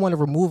God, we want to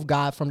remove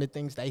God from the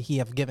things that He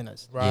have given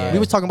us. Right. We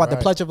were talking about the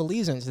Pledge of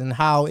Allegiance and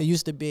how it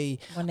used to be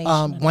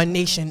one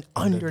nation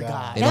under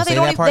God. Now they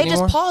don't. that part They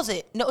anymore? just pause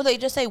it. No, they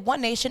just say one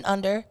nation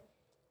under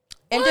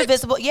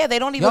Indivisible. Yeah, they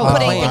don't even Y'all put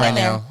playing anything right in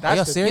there. now. Are That's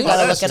y'all the- serious? You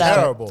gotta That's look it up.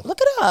 terrible.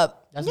 Look it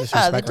up. That's yeah,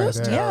 disrespectful. yeah,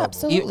 terrible.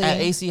 absolutely. At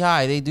AC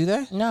High, they do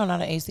that? No,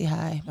 not at AC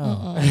High.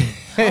 Oh.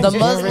 The Ready to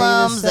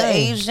Muslims, the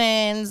say.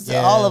 Asians,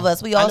 Yeah. all of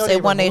us. We I all know say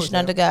they one removed nation it.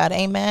 under God.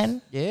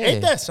 Amen. Yeah.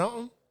 Ain't that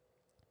something?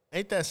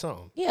 Ain't that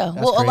something? Yeah.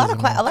 That's well, a lot crazy,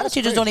 of man. a lot of That's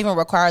teachers crazy. don't even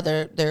require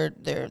them to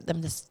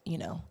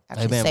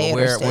actually Amen. say But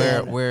it or say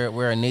it.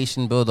 we're a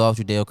nation built off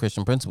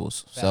Judeo-Christian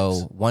principles.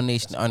 So one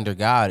nation under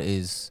God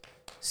is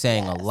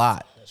saying a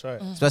lot. That's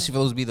right. Especially if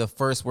those be the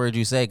first words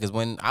you say. Because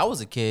when I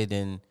was a kid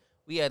and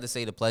we had to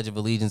say the Pledge of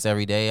Allegiance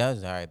every day, I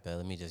was all right, but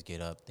let me just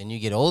get up. Then you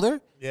get older.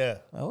 Yeah.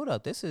 Like, hold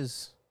up,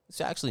 this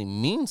actually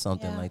means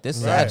something. Yeah. Like this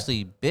is Right.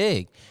 actually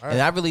big.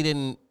 And I it really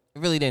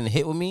didn't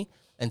hit with me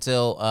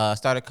until I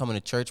started coming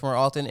to church more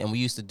often. And we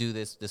used to do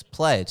this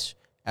pledge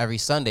every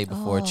Sunday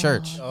before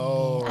church.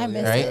 Oh, I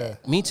miss Right?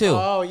 it. Me too.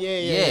 Oh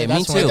yeah. me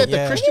That's too. right. Ain't that the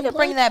Yeah. We need to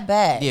bring that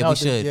back. Yeah, No, we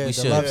should. yeah, We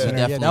the should. love We center.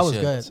 definitely that was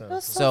should. good.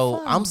 That's So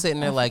fun. I'm sitting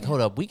there like, hold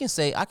up, I can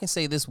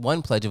say this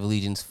one Pledge of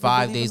Allegiance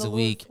 5 believe in days the a Lord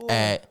week for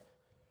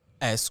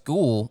at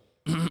school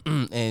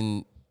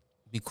and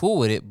be cool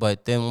with it.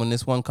 But then when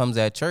this one comes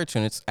at church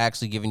and it's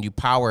actually giving you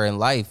power in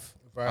life,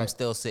 I'm Right.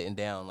 still sitting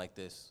down like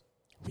this.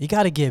 We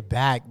got to get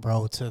back,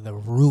 bro, to the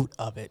root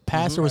of it.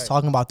 Pastor was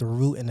talking about the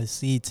root and the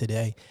seed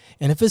today.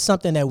 And if it's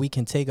something that we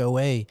can take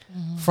away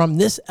from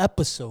this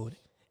episode,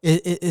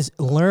 it is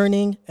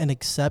learning and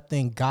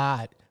accepting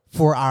God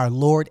for our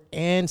Lord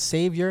and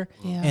Savior,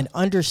 Yeah. and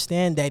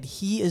understand that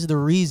He is the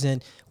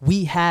reason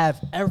we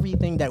have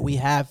everything that we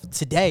have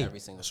today. Every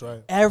single That's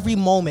right. Every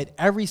moment,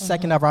 every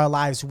second of our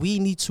lives, we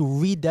need to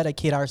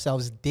rededicate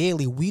ourselves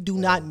daily. We do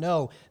not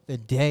know the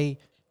day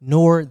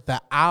nor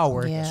the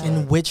hour Yeah.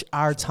 in which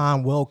our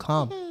time will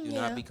come. Do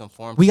not be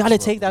conformed. We to got this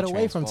to world, take that be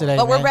away from transformed. today.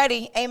 But we're man.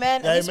 ready.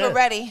 Amen. At least we're Amen.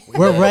 ready.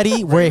 We're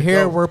ready. We're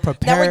here. go. We're Now we're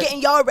prepared.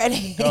 getting y'all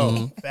ready.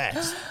 Oh,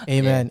 facts.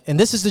 Amen. And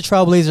this is the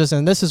Trailblazers,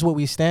 and this is what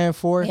we stand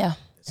for. Yeah.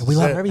 And we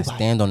love That's it. everybody.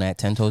 Stand on that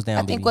 10 toes down, I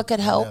think baby. what could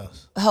help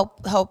Yes.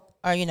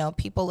 or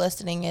people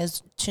listening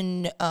is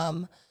to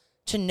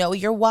know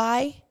your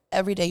why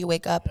every day you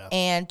wake up,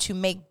 and to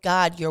make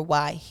God your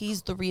why.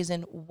 He's the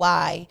reason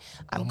why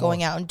I'm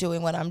going out and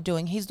doing what I'm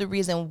doing. He's the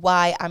reason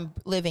why I'm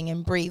living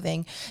and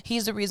breathing.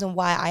 He's the reason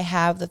why I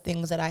have the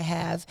things that I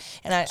have.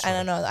 And I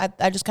don't know.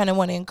 I just kind of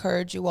want to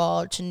encourage you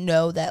all to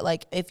know that,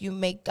 like, if you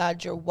make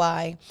God your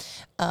why,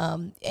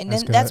 and then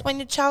good. that's when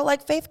your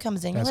childlike faith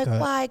comes in. You're That's like,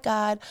 good. why,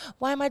 God?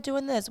 Why am I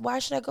doing this? Why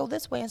should I go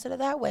this way instead of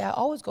that way? I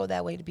always go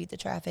that way to beat the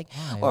traffic.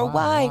 Or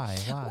why?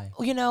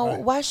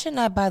 Why shouldn't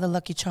I buy the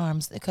Lucky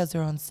Charms because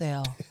they're on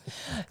sale?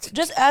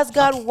 Just ask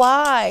God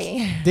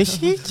why. Did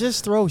she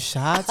just throw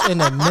shots in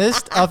the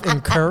midst of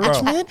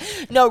encouragement?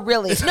 No,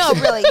 really.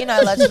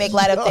 I love to make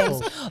light of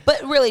things.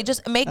 But really,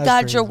 just make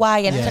God your crazy. why,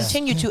 and Yeah.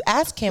 continue to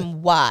ask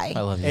Him why.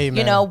 I love you.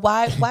 Amen.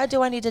 Why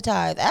do I need to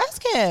tithe?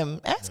 Ask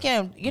Him.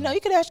 You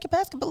could ask your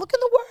pastor, but look in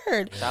the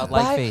Word.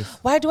 Childlike Why, faith.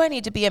 why do I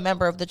need to be a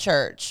member of the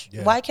church?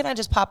 Yeah. Why can't I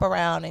just pop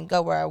around and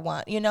go where I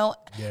want?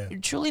 Yeah.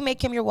 Truly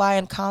make Him your why,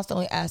 and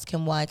constantly ask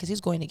Him why, because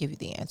He's going to give you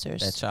the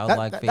answers. That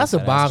childlike faith. That's a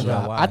that bomb asks you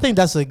drop. why. I think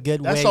that's a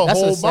good That's way. a That's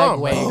whole a bomb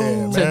segue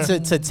right there,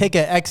 man. to take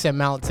an X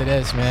amount to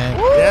this, man.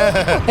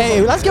 Yeah.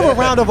 Hey, let's give a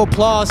round of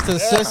applause to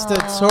Sister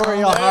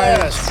Toria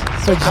Yes.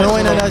 Hart for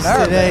joining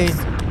us today.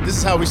 This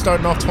is how we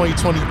starting off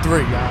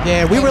 2023, y'all.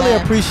 Yeah, we really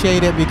Amen.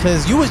 appreciate it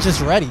because you was just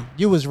ready.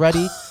 You was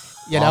ready.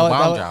 Yeah,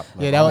 Bomb drop.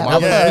 we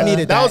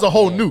needed that was a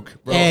whole nuke,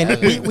 bro. And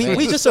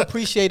we just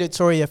appreciated,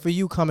 Toria, for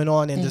you coming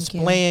on and Thank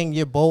displaying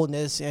your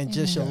boldness and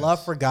just your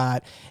love for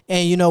God.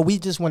 And, we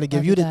just want to give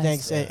Love you you the guys.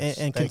 thanks and Yes.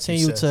 Thank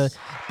continue you, to sis.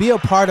 be a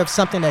part of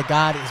something that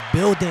God is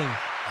building.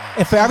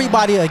 And for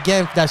everybody,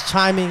 again, that's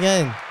chiming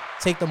in,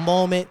 take the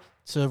moment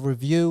to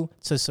review,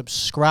 to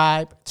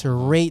subscribe, to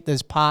rate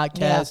this podcast.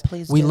 Yeah,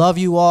 please we do. love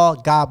you all.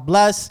 God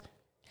bless.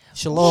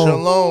 Shalom.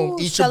 Shalom.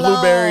 Eat your Shalom.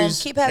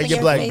 blueberries Keep having and your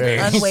your faith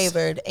blackberries.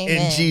 unwavered.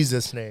 Amen. In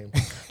Jesus' name.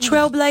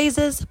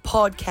 Trailblazers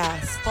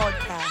Podcast.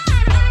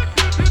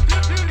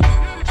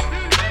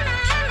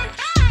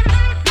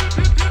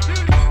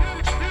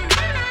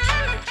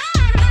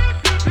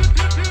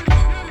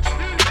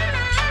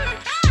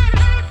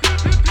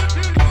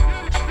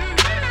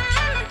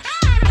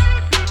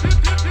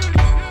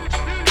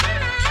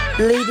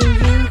 Leading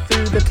you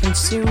through the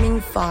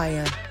consuming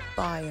fire.